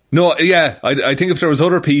 yeah, I think if there was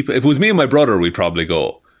other people, if it was me and my brother, we'd probably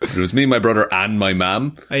go. If it was me, my brother, and my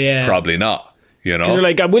mum, probably not. You know, they're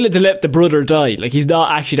like, I'm willing to let the brother die. Like, he's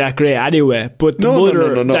not actually that great anyway. But the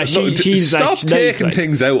mother, no. She's stop taking nice,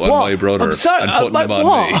 things out on my brother and putting them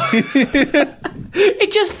on me.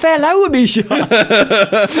 It just fell out of me, Sean.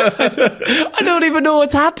 I don't even know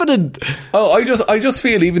what's happening. Oh, I just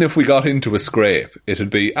feel even if we got into a scrape, it'd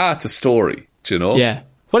be it's a story. Do you know? Yeah.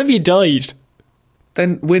 What if you died?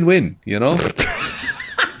 Then win-win. You know.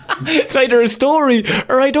 It's either a story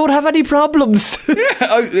or I don't have any problems. Yeah,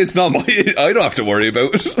 it's not my... I don't have to worry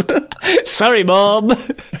about it. Sorry, Mom.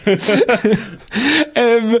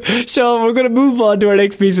 Sean, we're going to move on to our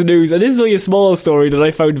next piece of news. And this is only a small story that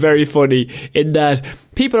I found very funny, in that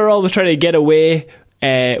people are always trying to get away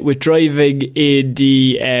with driving in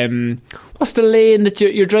the... what's the lane that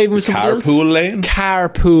you're driving with someone else? Carpool lane?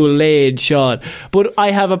 Carpool lane, Sean. But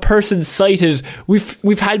I have a person cited...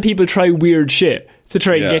 We've had people try weird shit to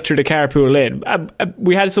try and get through the carpool lane.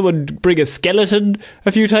 We had someone bring a skeleton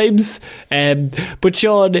a few times. But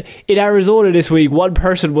Sean, in Arizona this week, one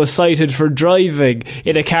person was cited for driving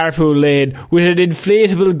in a carpool lane with an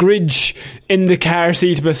inflatable Grinch in the car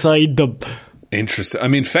seat beside them. Interesting. I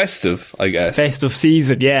mean, festive, I guess. Festive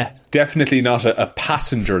season, yeah. Definitely not a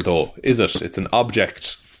passenger, though, is it? It's an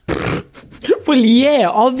object. Well, yeah,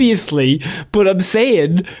 obviously. But I'm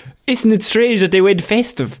saying, isn't it strange that they went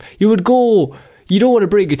festive? You would go... You don't want to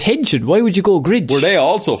bring attention. Why would you go Grinch? Were they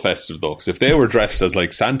also festive, though? Because if they were dressed as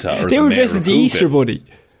like Santa or they were dressed as the Easter Bunny.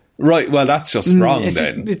 Right, well, that's just wrong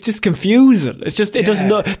then. It's just confusing. It's just, it doesn't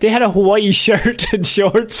know. They had a Hawaii shirt and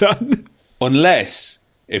shorts on. Unless,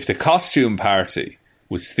 if the costume party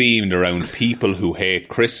was themed around people who hate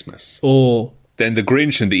Christmas, then the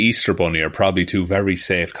Grinch and the Easter Bunny are probably two very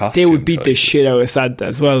safe costumes. They would beat the shit out of Santa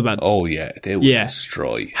as well, man. Oh yeah, they would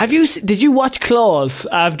destroy. Did you watch Claus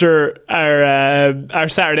after our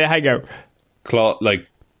Saturday hangout?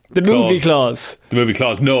 The movie Claus. The movie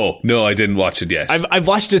Claus. No, I didn't watch it yet. I've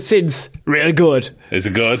watched it since. Real good. Is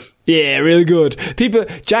it good? Yeah, real good.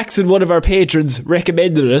 Jackson, one of our patrons,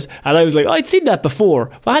 recommended it, and I was like, I'd seen that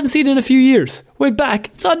before, but I hadn't seen it in a few years. Went back.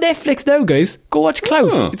 It's on Netflix now, guys. Go watch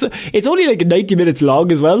Klaus. Oh. It's only like 90 minutes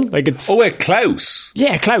long as well. Like it's. Oh wait, Klaus.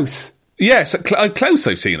 Yeah, Klaus. Yes, Klaus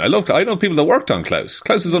I've seen. I know people that worked on Klaus.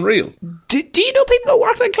 Klaus is unreal. Do you know people that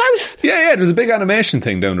worked on Klaus? Yeah. There's a big animation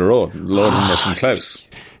thing down the road. A lot of them work on Klaus.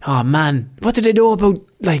 Oh man, what do they know about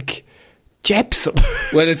like gypsum?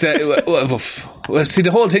 Well, it's see,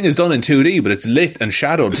 the whole thing is done in 2D, but it's lit and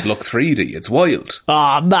shadowed to look 3D. It's wild.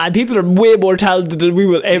 Oh man, people are way more talented than we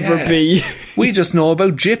will ever be. We just know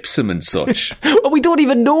about gypsum and such. Well, we don't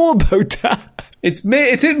even know about that. It's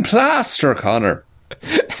in plaster, Connor.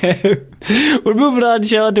 We're moving on,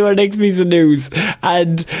 Sean, to our next piece of news,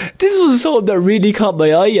 and this was something that really caught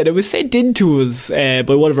my eye, and it was sent in to us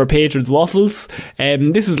by one of our patrons, Waffles.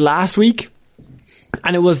 This was last week,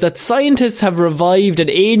 and it was that scientists have revived an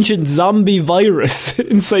ancient zombie virus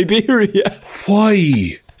in Siberia.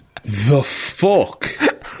 Why the fuck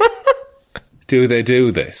do they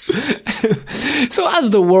do this? So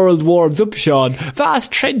as the world warms up, Sean,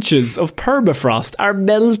 vast trenches of permafrost are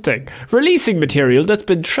melting, releasing material that's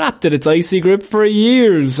been trapped in its icy grip for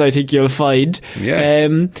years, I think you'll find.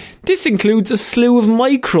 Yes. This includes a slew of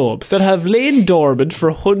microbes that have lain dormant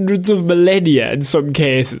for hundreds of millennia in some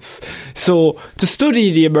cases. So, to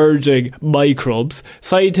study the emerging microbes,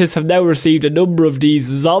 scientists have now received a number of these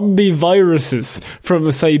zombie viruses from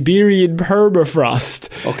a Siberian permafrost.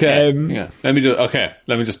 Okay,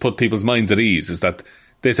 Let me just put people's minds at ease, is that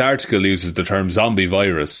this article uses the term zombie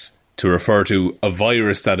virus to refer to a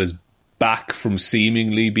virus that is back from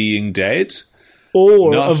seemingly being dead.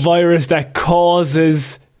 Or a virus that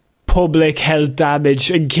causes public health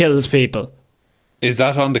damage and kills people. Is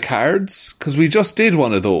that on the cards? Because we just did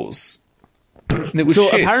one of those. And it was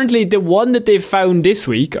shit. Apparently the one that they found this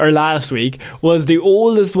week, or last week, was the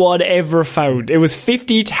oldest one ever found. It was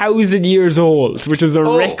 50,000 years old, which is a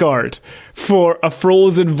record for a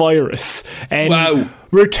frozen virus. And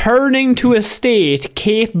returning to a state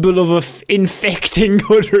capable of infecting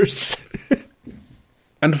others.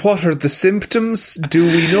 And what are the symptoms? Do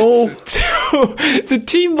we know? The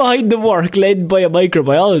team behind the work, led by a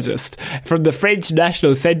microbiologist from the French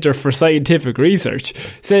National Centre for Scientific Research,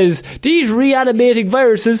 says these reanimating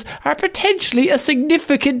viruses are potentially a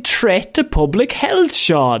significant threat to public health,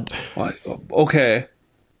 Sean. What? Okay.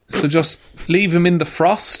 So just leave them in the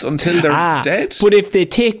frost until they're dead? But if they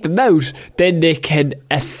take them out, then they can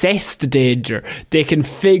assess the danger. They can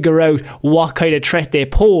figure out what kind of threat they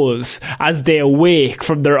pose as they awake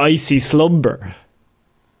from their icy slumber.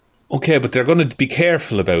 Okay, but they're going to be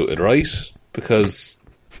careful about it, right? Because...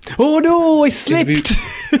 Oh no, I slipped!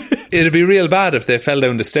 It'd be real bad if they fell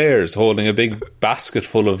down the stairs holding a big basket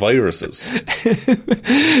full of viruses.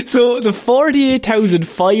 So the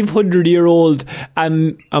 48,500-year-old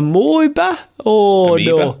amoeba? Oh Amoeba?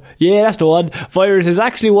 No. Yeah, that's the one. Virus is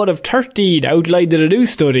actually one of 13 outlined in a new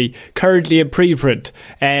study, currently in preprint.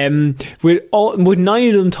 With 9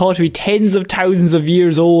 of them thought to be tens of thousands of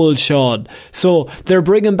years old, Sean. So they're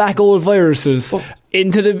bringing back old viruses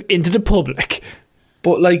into the public.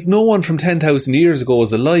 But, like, no one from 10,000 years ago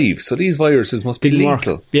was alive, so these viruses must be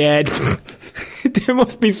lethal. Yeah, they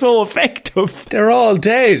must be so effective. They're all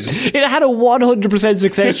dead. It had a 100%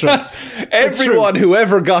 success rate. Everyone who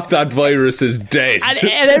ever got that virus is dead.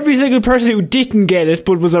 And every single person who didn't get it,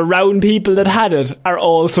 but was around people that had it, are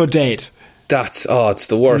also dead. It's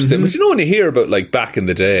the worst thing. But you know when you hear about, like, back in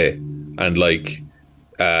the day, and, like,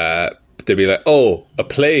 they'd be like, oh, a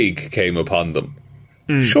plague came upon them.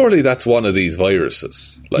 Surely that's one of these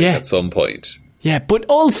viruses, at some point. Yeah, but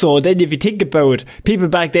also, then if you think about it, people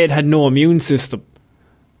back then had no immune system.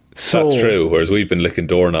 So, that's true, whereas we've been licking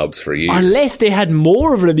doorknobs for years. Unless they had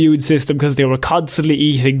more of an immune system because they were constantly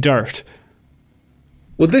eating dirt.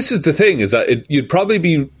 Well, this is the thing, is that you'd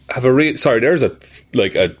probably there's a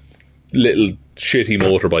little shitty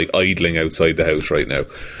motorbike idling outside the house right now.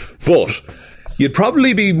 But... you'd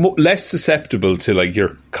probably be less susceptible to, like,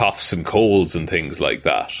 your coughs and colds and things like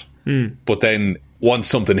that. But then, once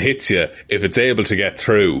something hits you, if it's able to get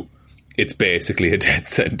through, it's basically a death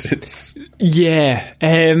sentence. Yeah.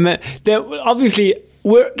 Obviously,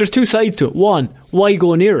 there's two sides to it. One, why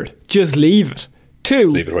go near it? Just leave it. Two,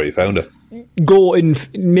 leave it where you found it. Go and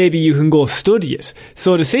maybe you can go study it.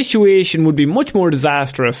 So the situation would be much more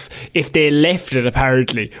disastrous if they left it,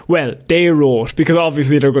 apparently. Well, they wrote, because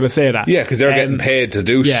obviously they're going to say that. Yeah, because they're getting paid to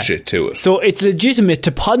do shit to it. So it's legitimate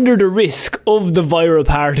to ponder the risk of the viral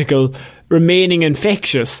particle remaining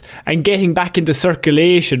infectious and getting back into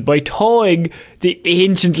circulation by thawing the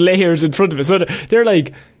ancient layers in front of it. So they're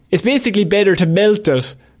like, it's basically better to melt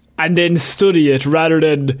it and then study it rather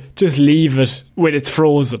than just leave it when it's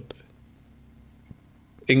frozen.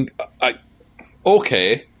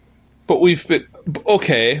 Okay,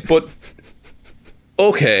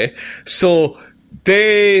 so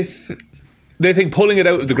they think pulling it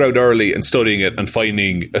out of the ground early and studying it and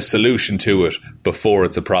finding a solution to it before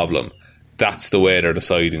it's a problem, that's the way they're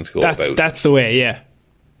deciding to go about it. That's the way, yeah.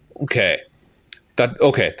 Okay,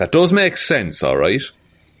 that does make sense, alright.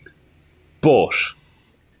 But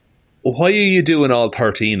why are you doing all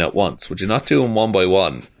 13 at once? Would you not do them one by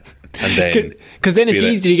one? And then, because then it's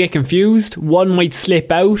easy to get confused. One might slip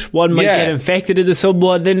out, one might get infected into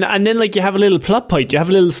someone, and then like you have a little plot point, you have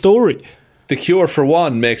a little story. The cure for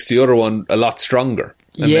one makes the other one a lot stronger,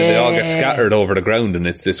 and then they all get scattered over the ground, and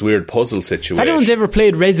it's this weird puzzle situation. If anyone's ever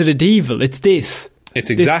played Resident Evil, it's this. It's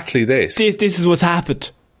exactly this. This is what's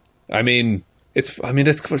happened. I mean, it's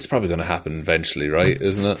probably going to happen eventually, right?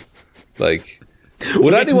 Isn't it? Like,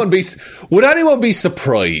 would anyone be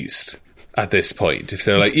surprised at this point if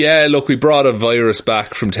they're like, yeah, look, we brought a virus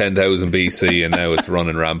back from 10,000 BC and now it's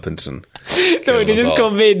running rampant and no, they just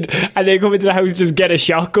come in and they come into the house, just get a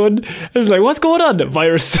shotgun and it's like, what's going on? The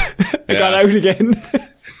virus got out again.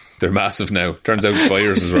 They're massive now. Turns out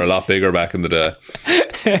viruses were a lot bigger back in the day.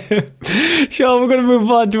 Sean, we're going to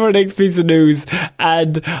move on to our next piece of news,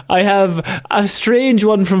 and I have a strange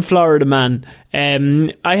one from Florida Man.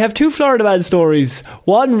 I have two Florida Man stories.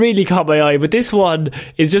 One really caught my eye, but this one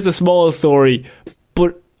is just a small story,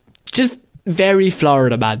 but just very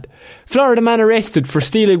Florida Man. Florida Man arrested for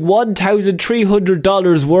stealing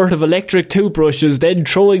 $1,300 worth of electric toothbrushes, then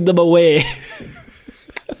throwing them away.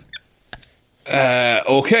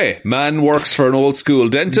 Okay, man works for an old school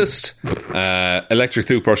dentist. Electric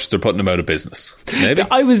toothbrushes are putting him out of business. Maybe.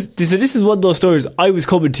 This is one of those stories. I was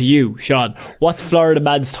coming to you, Sean. What's Florida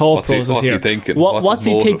Man's thought process here? What's he thinking? What's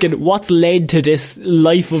he thinking? What's led to this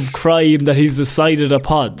life of crime that he's decided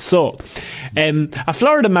upon? So, a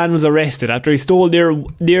Florida man was arrested after he stole nearly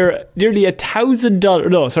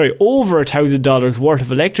 $1,000. Over $1,000 worth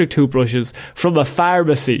of electric toothbrushes from a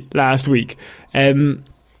pharmacy last week.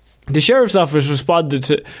 The sheriff's office responded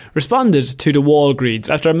to the Walgreens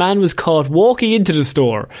after a man was caught walking into the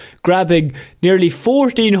store, grabbing nearly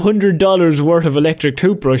 $1,400 worth of electric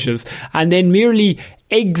toothbrushes and then merely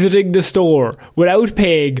exiting the store without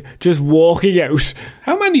paying, just walking out.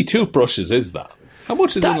 How many toothbrushes is that? How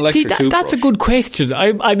much is an electric toothbrush? That's a good question.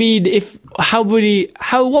 I mean,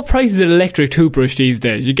 what price is an electric toothbrush these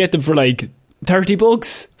days? You get them for like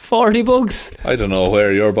 $30, $40. I don't know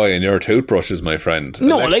where you're buying your toothbrushes, my friend.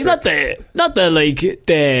 No, like not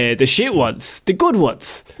the shit ones, the good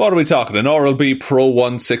ones. What are we talking? An Oral-B Pro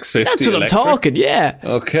 1650. That's what electric? I'm talking. Yeah.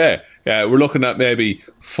 Okay. Yeah, we're looking at maybe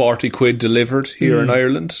 40 quid delivered here in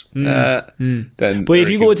Ireland. Then, but if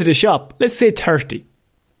you go to the shop, let's say 30.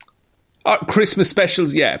 Christmas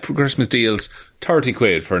specials, yeah, Christmas deals, 30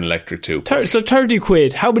 quid for an electric toothbrush. So 30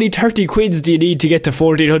 quid. How many 30 quids do you need to get to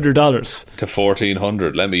 $1,400? To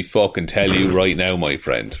 1,400. Let me fucking tell you right now, my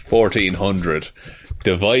friend. 1,400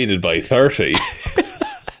 divided by 30.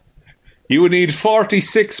 You would need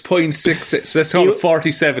 46.66. Let's call it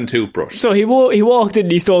 47 toothbrushes. So he walked in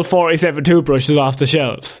and he stole 47 toothbrushes off the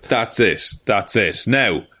shelves. That's it.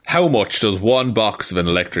 Now, how much does one box of an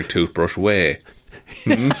electric toothbrush weigh?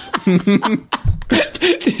 This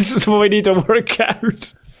is what we need to work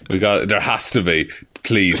out. There has to be.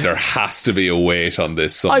 Please, there has to be a weight on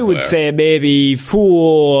this somewhere. I would say maybe, if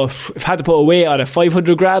I had to put a weight on it,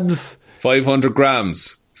 500 grams. 500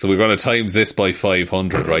 grams. So we're going to times this by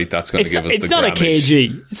 500, right? That's going to give us the grammage. It's not a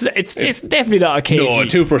kg. It's definitely not a kg. No, a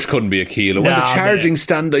toothbrush couldn't be a kilo. Well, the charging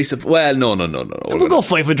stand, I said, well, no. We'll go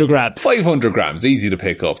 500 grams. 500 grams, easy to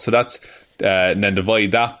pick up. So that's... and then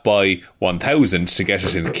divide that by 1,000 to get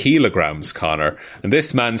it in kilograms, Connor. And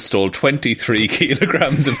this man stole 23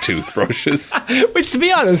 kilograms of toothbrushes. Which, to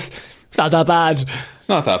be honest, it's not that bad. It's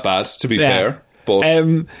not that bad, to be fair. But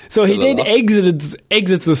so he then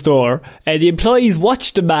exits the store, and the employees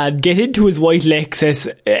watch the man get into his white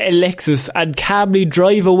Lexus and calmly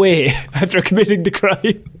drive away after committing the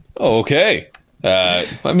crime. Oh, okay. I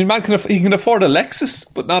mean, man he can afford a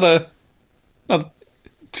Lexus, but not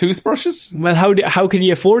toothbrushes? Well, how can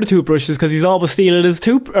you afford the toothbrushes? Because he's always stealing his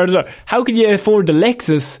how can you afford the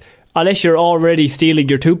Lexus unless you're already stealing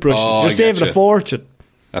your toothbrushes? You're saving a fortune.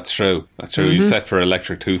 That's true. You set for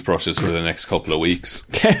electric toothbrushes for the next couple of weeks.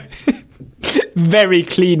 Very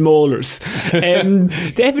clean molars.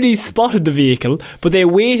 Deputies spotted the vehicle, but they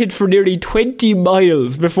waited for nearly 20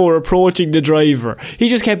 miles before approaching the driver. He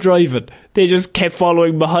just kept driving. They just kept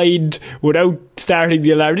following behind without starting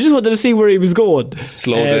the alarm. They just wanted to see where he was going.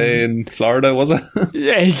 Slow day in Florida, was it?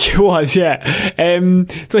 Yeah, it was, yeah.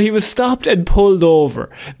 So he was stopped and pulled over.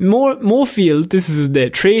 Mofield, this is his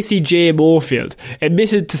name, Tracy J. Mofield,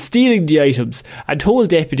 admitted to stealing the items and told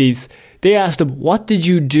deputies. They asked him, what did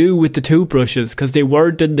you do with the toothbrushes? Because they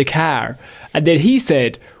weren't in the car. And then he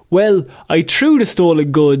said, well, I threw the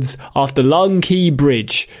stolen goods off the Long Key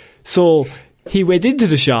Bridge. So he went into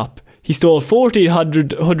the shop, he stole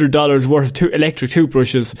 $1,400 worth of electric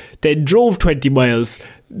toothbrushes, then drove 20 miles,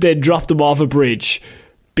 then dropped them off a bridge.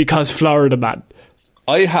 Because Florida man.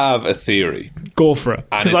 I have a theory. Go for it.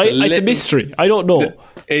 Because it's a mystery. I don't know.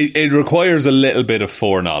 It requires a little bit of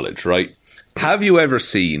foreknowledge, right? Have you ever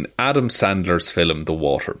seen Adam Sandler's film The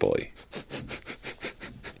Waterboy?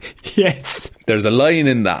 Yes. There's a line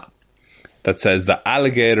in that says the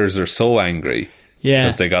alligators are so angry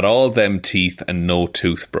because they got all them teeth and no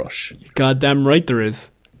toothbrush. Goddamn right there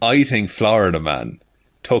is. I think Florida man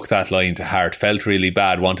took that line to heart, felt really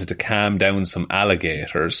bad, wanted to calm down some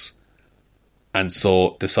alligators, and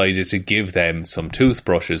so decided to give them some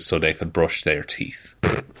toothbrushes so they could brush their teeth.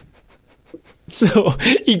 So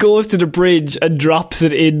he goes to the bridge and drops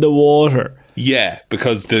it in the water. Yeah,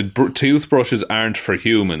 because the toothbrushes aren't for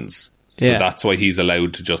humans. So that's why he's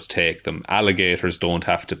allowed to just take them. Alligators don't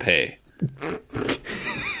have to pay.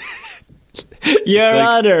 Your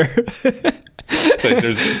Honour.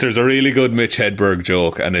 There's a really good Mitch Hedberg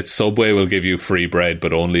joke, and it's Subway will give you free bread,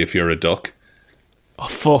 but only if you're a duck. Oh,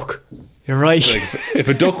 fuck. You're right. Like, if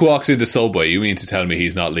a duck walks into Subway, you mean to tell me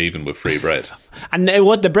he's not leaving with free bread? And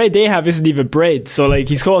what the bread they have isn't even bread, so like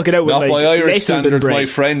he's talking out with not like by Irish standards, my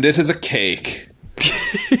friend. It is a cake.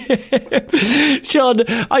 Sean,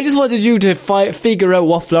 I just wanted you to figure out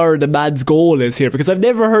what Florida man's goal is here, because I've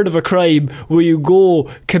never heard of a crime where you go,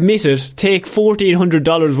 commit it, take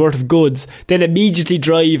 $1,400 worth of goods, then immediately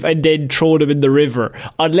drive and then throw them in the river.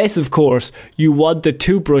 Unless, of course, you want the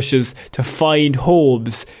toothbrushes to find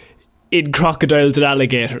homes in crocodiles and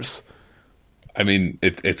alligators. I mean,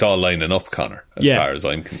 it's all lining up, Connor, as far as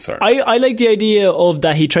I'm concerned. I like the idea of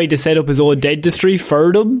that he tried to set up his own dentistry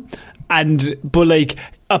for them, but like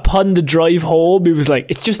upon the drive home, he was like,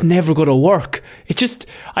 it's just never going to work.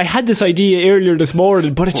 I had this idea earlier this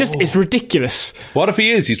morning, but it's ridiculous. What if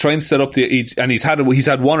he is? He's trying to set up and he's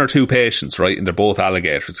had one or two patients, right? And they're both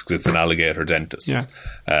alligators because it's an alligator dentist. Yeah.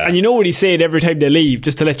 And you know what he's saying every time they leave,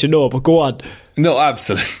 just to let you know, but go on. No,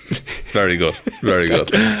 absolutely. Very good. Very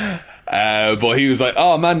good. But he was like,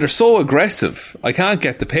 oh man, they're so aggressive. I can't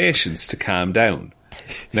get the patients to calm down.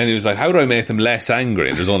 And then he was like, how do I make them less angry?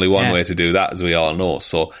 And there's only one way to do that, as we all know.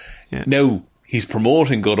 So now he's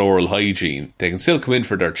promoting good oral hygiene. They can still come in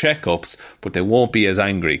for their checkups, but they won't be as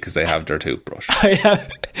angry because they have their toothbrush.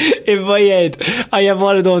 In my head, I have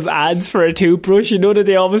one of those ads for a toothbrush. You know that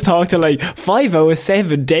they always talk to like 5 out of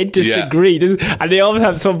 7 dentists agree, and they always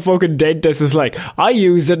have some fucking dentist that's like, I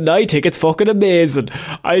use it and I think it's fucking amazing.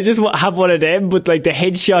 I just have one of them, but like the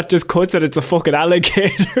headshot just cuts and it's a fucking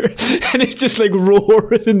alligator, and it's just like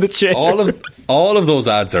roaring in the chair. All of those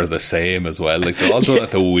ads are the same as well. Like they're all done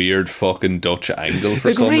at the weird fucking Dutch angle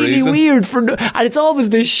for some really reason. Weird and it's always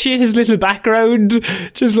this shittest little background,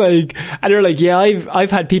 just like, and they're like, yeah,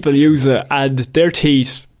 I've had people use it and their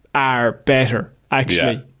teeth are better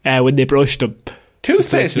actually when they brush them.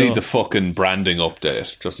 Toothpaste needs a fucking branding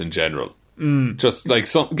update just in general. Just like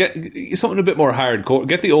get something a bit more hardcore.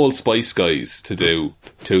 Get the Old Spice guys to do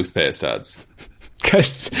toothpaste ads.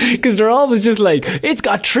 Because they're always just like, it's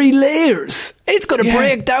got 3 layers. It's going to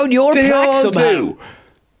break down your plaque somehow.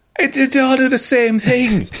 They all do the same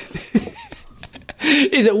thing.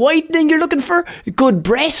 Is it whitening you're looking for? Good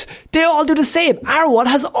breath? They all do the same. Our one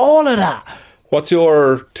has all of that. What's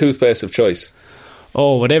your toothpaste of choice?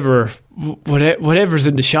 Oh, whatever's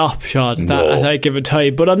in the shop, Sean, at any given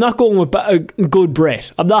time. But I'm not going with a good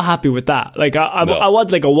breath. I'm not happy with that. Like I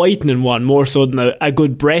want like a whitening one more so than a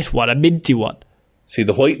good breath one, a minty one. See,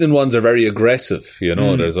 the whitening ones are very aggressive. You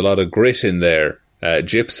know, there's a lot of grit in there.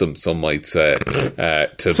 Gypsum, some might say,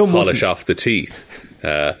 to polish off the teeth.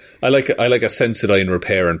 I like a Sensodyne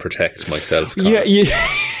repair and protect myself. Connor. Yeah.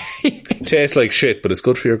 Tastes like shit, but it's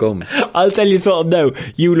good for your gums. I'll tell you something now.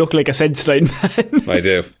 You look like a Sensodyne man.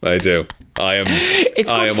 I do. I am.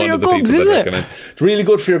 It's good for one your of the gums, people is that it? recommend. It's really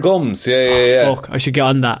good for your gums. Yeah. Fuck, I should get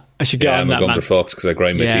on that. My gums are fucked because I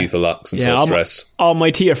grind my teeth a lot because I'm so stressed. All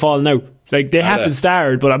my teeth are falling out. Like, they haven't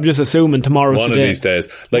started, but I'm just assuming tomorrow's the day. One of these days.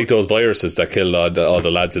 Like those viruses that killed all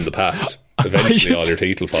the lads in the past. Eventually all your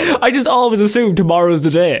teeth will fall out. I just always assume tomorrow's the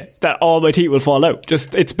day that all my teeth will fall out.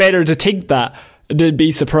 Just, it's better to think that than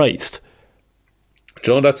be surprised.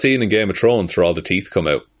 Do you know that scene in Game of Thrones where all the teeth come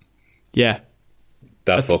out? Yeah.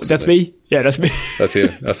 That's me. Yeah, that's me. That's you.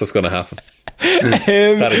 That's what's going to happen.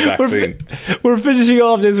 That exact scene. We're finishing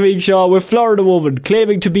off this week, Sean, with Florida woman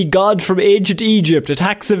claiming to be God from ancient Egypt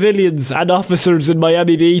attacks civilians and officers in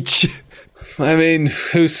Miami Beach. I mean,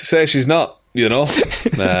 who's to say she's not? You know,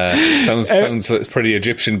 sounds like a pretty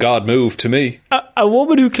Egyptian god move to me. A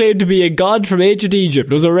woman who claimed to be a god from ancient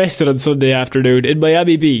Egypt was arrested on Sunday afternoon in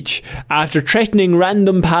Miami Beach after threatening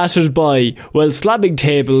random passers-by while slamming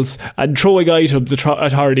tables and throwing items,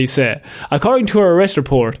 authorities say. According to her arrest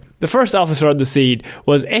report, the first officer on the scene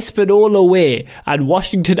was Espanola Way and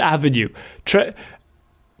Washington Avenue.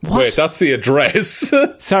 Wait, that's the address?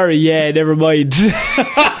 Sorry, yeah, never mind.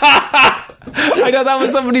 I thought that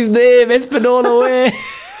was somebody's name, Espanola Way.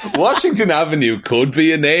 Washington Avenue could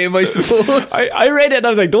be a name, I suppose. I read it and I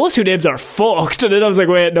was like, those two names are fucked. And then I was like,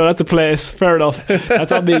 wait, no, that's a place. Fair enough.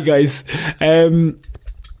 That's on me, guys.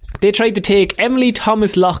 They tried to take Emily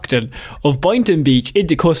Thomas Lockton of Boynton Beach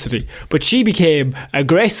into custody, but she became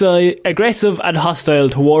aggressive and hostile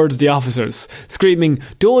towards the officers, screaming,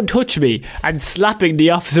 "Don't touch me," and slapping the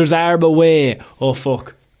officer's arm away. Oh,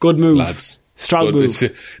 fuck. Good move. Lads. Strong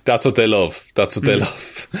move. That's what they love. That's what they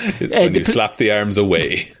love. It's when you slap the arms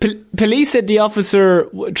away. Police said the officer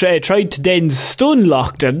tried to then stun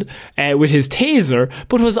Lockton with his taser,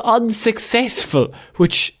 but was unsuccessful,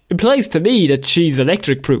 which implies to me that she's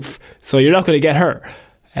electric proof. So you're not going to get her.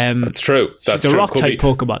 That's true. That's she's a true. rock type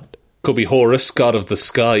Pokemon. Could be Horus, god of the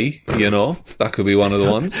sky, you know. That could be one of the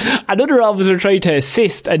ones. Another officer tried to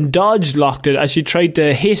assist and dodged Lockton as she tried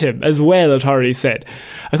to hit him as well, authorities said.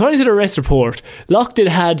 According to the arrest report, Lockton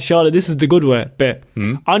had, Sean, this is the good way, bit,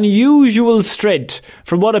 unusual strength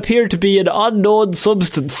from what appeared to be an unknown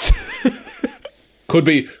substance. Could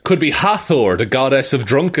be Hathor, the goddess of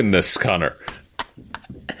drunkenness, Connor.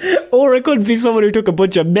 Or it could be someone who took a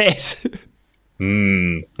bunch of meth.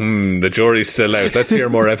 The jury's still out. Let's hear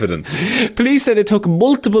more evidence. Police said it took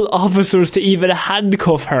multiple officers to even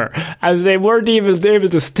handcuff her, as they weren't even able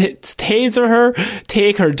to taser her,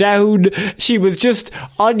 take her down. She was just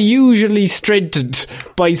unusually strengthened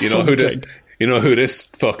by something. You know who this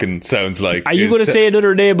fucking sounds like? Are you going to say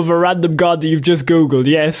another name of a random god that you've just Googled?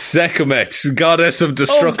 Yes. Sekhmet, goddess of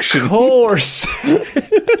destruction. Of course.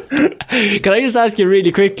 Can I just ask you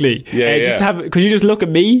really quickly? Could you just look at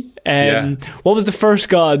me? What was the first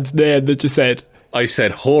god's name that you said? I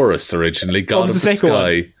said Horus originally, god of the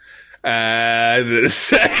sky. The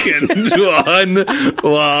second one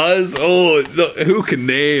was, who can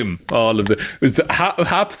name all of the... Was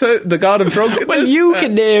Haptha, the god of drunkenness? Well, you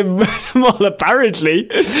can name them all, apparently.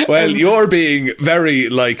 Well, you're being very,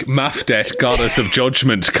 like, Mafdet, goddess of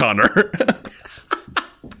judgment, Connor.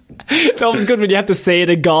 It's always good when you have to say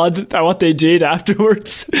to God that what they did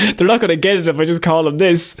afterwards. They're not going to get it if I just call them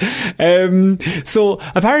this. So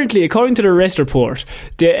apparently, according to the arrest report,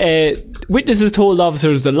 the witnesses told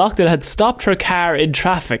officers that Loughlin had stopped her car in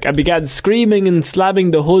traffic and began screaming and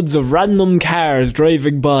slamming the hoods of random cars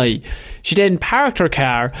driving by. She then parked her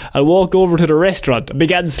car and walked over to the restaurant and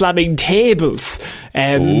began slamming tables.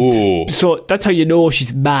 So that's how you know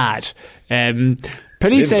she's mad.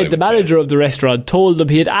 Police said the manager of the restaurant told him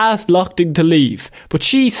he had asked Loughlin to leave, but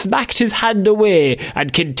she smacked his hand away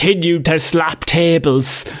and continued to slap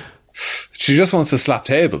tables. She just wants to slap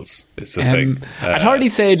tables, is the thing.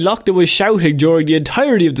 Authorities said Loughlin was shouting during the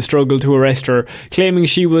entirety of the struggle to arrest her, claiming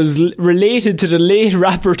she was related to the late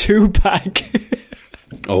rapper Tupac.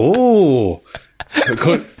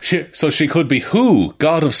 So she could be who?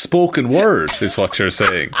 God of spoken word, is what you're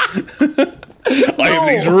saying.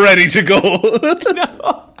 He's ready to go.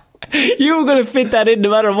 No, you were going to fit that in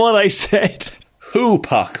no matter what I said.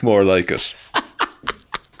 Hoopak, more like it.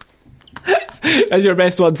 That's your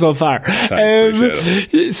best one so far.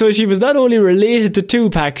 Thanks, so she was not only related to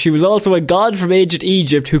Tupac, she was also a god from ancient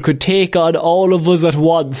Egypt who could take on all of us at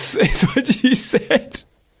once, is what she said.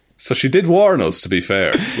 So she did warn us, to be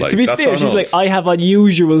fair. Like, to be that's fair, she's like, I have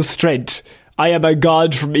unusual strength. I am a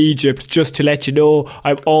god from Egypt, just to let you know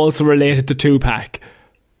I'm also related to Tupac.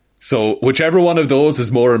 So whichever one of those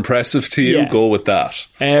is more impressive to you, go with that.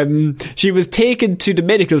 She was taken to the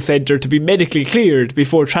medical centre to be medically cleared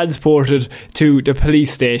before transported to the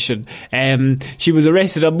police station. She was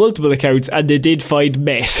arrested on multiple accounts and they did find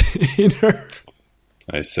meth in her.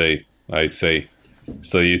 I see.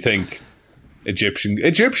 So you think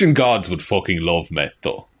Egyptian gods would fucking love meth,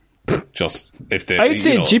 though? Just if they, I'd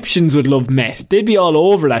say Egyptians would love meth. They'd be all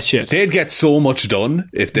over that shit. They'd get so much done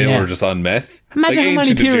if they were just on meth. Imagine how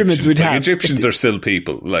many pyramids we'd have. Egyptians are still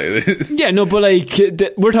people. Like, but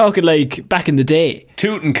like we're talking like back in the day.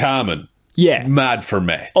 Tutankhamun, mad for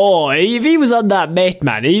meth. Oh, if he was on that meth,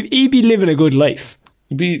 man, he'd be living a good life.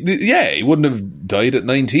 He wouldn't have died at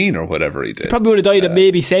 19 or whatever he did. Probably would have died at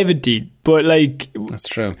maybe 17. But like, that's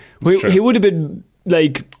true. He would have been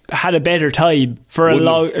like had a better time for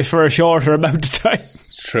a shorter amount of time.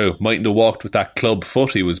 It's true. Mightn't have walked with that club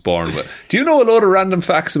foot he was born with. Do you know a load of random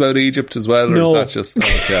facts about Egypt as well, or is that just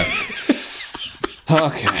okay?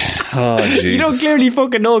 Oh, Jesus. You don't clearly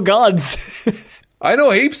fucking know gods. I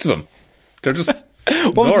know heaps of them. They're just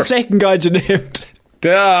what was the second god you named?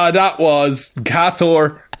 That was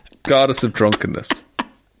Hathor, goddess of drunkenness.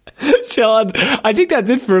 Sean, I think that's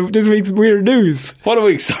it for this week's Weird News. What a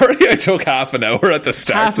week. Sorry I took half an hour at the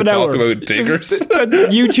start to talk about diggers.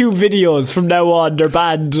 YouTube videos from now on, they're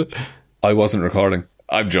banned. I wasn't recording.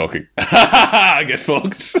 I'm joking. I get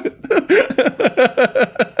fucked.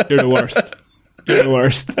 You're the worst. You're the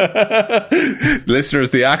worst. Listeners,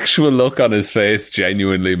 the actual look on his face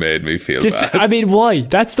genuinely made me feel bad. I mean, why?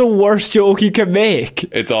 That's the worst joke you can make.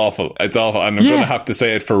 It's awful. And I'm going to have to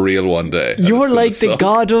say it for real one day. You're like the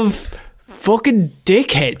god of fucking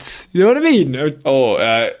dickheads. You know what I mean?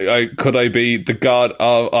 Could I be the god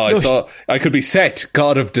of... I could be Set,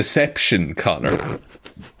 god of deception, Connor.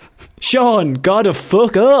 Sean, god of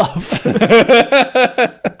fuck off. Do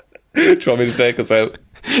you want me to take us out?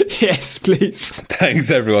 Yes, please.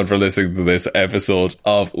 Thanks everyone for listening to this episode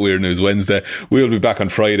of Weird News Wednesday. We'll be back on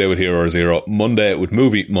Friday with Hero or Zero, Monday with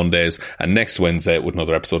Movie Mondays, and next Wednesday with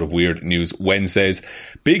another episode of Weird News Wednesdays.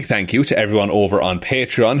 Big thank you to everyone over on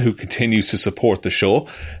Patreon who continues to support the show.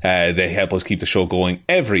 They help us keep the show going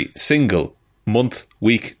every single month,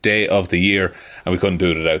 week, day of the year, and we couldn't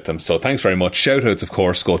do it without them. So thanks very much. Shout outs, of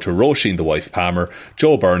course, go to Roisin the Wife Palmer,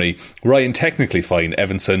 Joe Burney, Ryan Technically Fine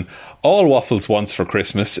Evanson. All Waffles wants for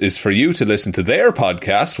Christmas is for you to listen to their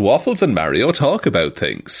podcast, Waffles and Mario Talk About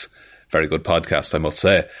Things. Very good podcast, I must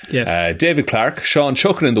say. Yes. David Clark, Sean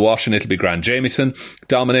Chucking in the Washing, It'll Be Grand Jamieson,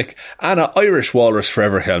 Dominic, Anna Irish Walrus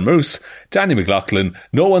Forever Helmoose, Danny McLaughlin,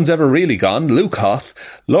 No One's Ever Really Gone, Luke Hoth,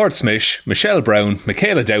 Lord Smish, Michelle Brown,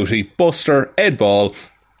 Michaela Doughty, Buster, Ed Ball,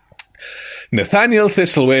 Nathaniel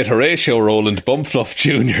Thistlethwaite, Horatio Rowland, Bumfluff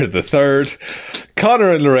Jr. the Third. Connor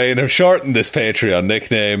and Lorraine have shortened this Patreon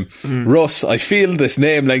nickname. Russ, I feel this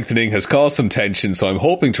name lengthening has caused some tension, so I'm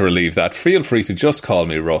hoping to relieve that. Feel free to just call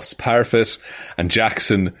me Russ Parfit, and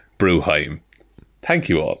Jackson Bruheim. Thank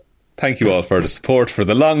you all. Thank you all for the support, for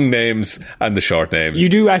the long names and the short names. You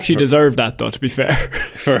do actually deserve that, though, to be fair.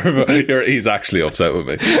 He's actually upset with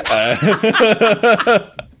me.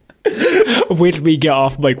 Wait till we get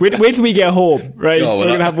off, Mike. Wait till we get home, right? We're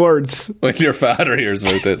going to have words. When your father hears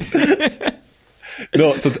about this.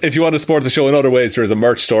 No, so if you want to support the show in other ways, there is a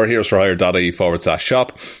merch store,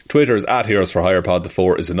 heroesforhire.ie/shop. Twitter is @heroesforhirepod. The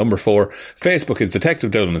 4 is a number 4. Facebook is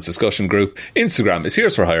Detective Dublin's discussion group. Instagram is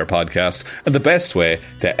Heroes for Hire Podcast. And the best way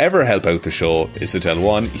to ever help out the show is to tell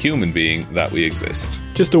one human being that we exist.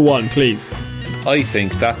 Just a one, please. I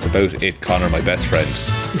think that's about it, Connor, my best friend.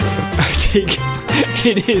 I think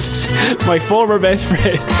it is my former best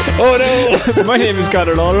friend. Oh no! My name is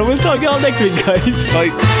Connor Lawler, and we'll talk to you all next week, guys. Bye.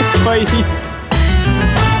 Bye.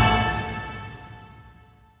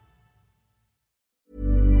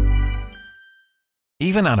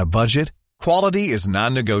 Even on a budget, quality is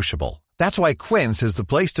non-negotiable. That's why Quince is the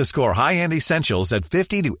place to score high-end essentials at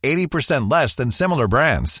 50 to 80% less than similar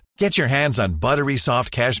brands. Get your hands on buttery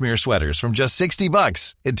soft cashmere sweaters from just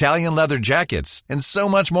 $60, Italian leather jackets, and so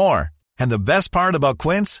much more. And the best part about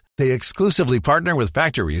Quince, they exclusively partner with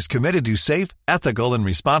factories committed to safe, ethical, and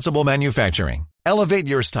responsible manufacturing. Elevate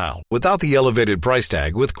your style without the elevated price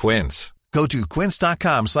tag with Quince. Go to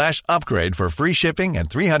quince.com/upgrade for free shipping and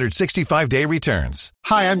 365-day returns.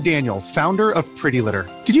 Hi, I'm Daniel, founder of Pretty Litter.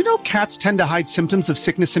 Did you know cats tend to hide symptoms of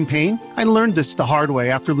sickness and pain? I learned this the hard way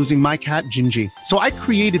after losing my cat, Gingy. So I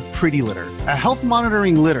created Pretty Litter, a health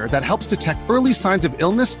monitoring litter that helps detect early signs of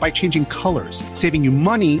illness by changing colors, saving you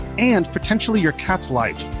money and potentially your cat's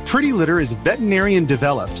life. Pretty Litter is veterinarian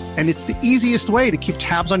developed, and it's the easiest way to keep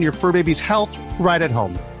tabs on your fur baby's health right at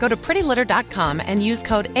home. Go to prettylitter.com and use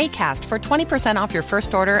code ACAST for 20% off your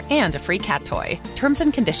first order and a free cat toy. Terms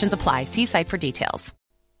and conditions apply. See site for details.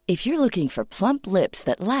 If you're looking for plump lips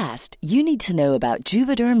that last, you need to know about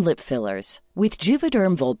Juvederm lip fillers. With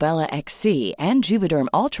Juvederm Volbella XC and Juvederm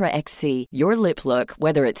Ultra XC, your lip look,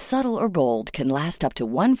 whether it's subtle or bold, can last up to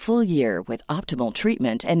 1 full year with optimal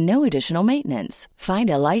treatment and no additional maintenance. Find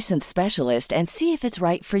a licensed specialist and see if it's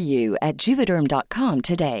right for you at Juvederm.com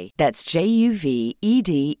today. That's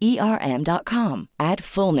JUVEDERM.com. Add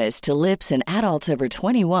fullness to lips in adults over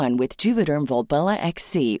 21 with Juvederm Volbella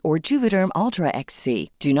XC or Juvederm Ultra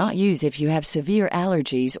XC. Do not use if you have severe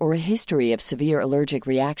allergies or a history of severe allergic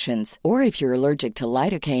reactions, or if you're allergic to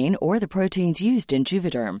lidocaine or the proteins used in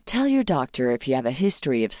Juvederm. Tell your doctor if you have a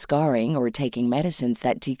history of scarring or taking medicines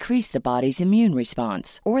that decrease the body's immune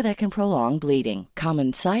response or that can prolong bleeding.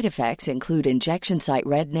 Common side effects include injection site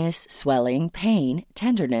redness, swelling, pain,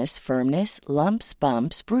 tenderness, firmness, lumps,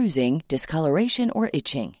 bumps, bruising, discoloration, or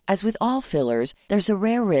itching. As with all fillers, there's a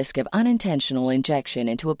rare risk of unintentional injection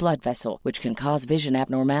into a blood vessel, which can cause vision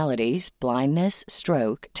abnormalities, blindness,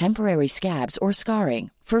 stroke, temporary scabs, or scarring.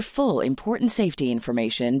 For full, important safety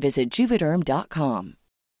information, visit Juvederm.com.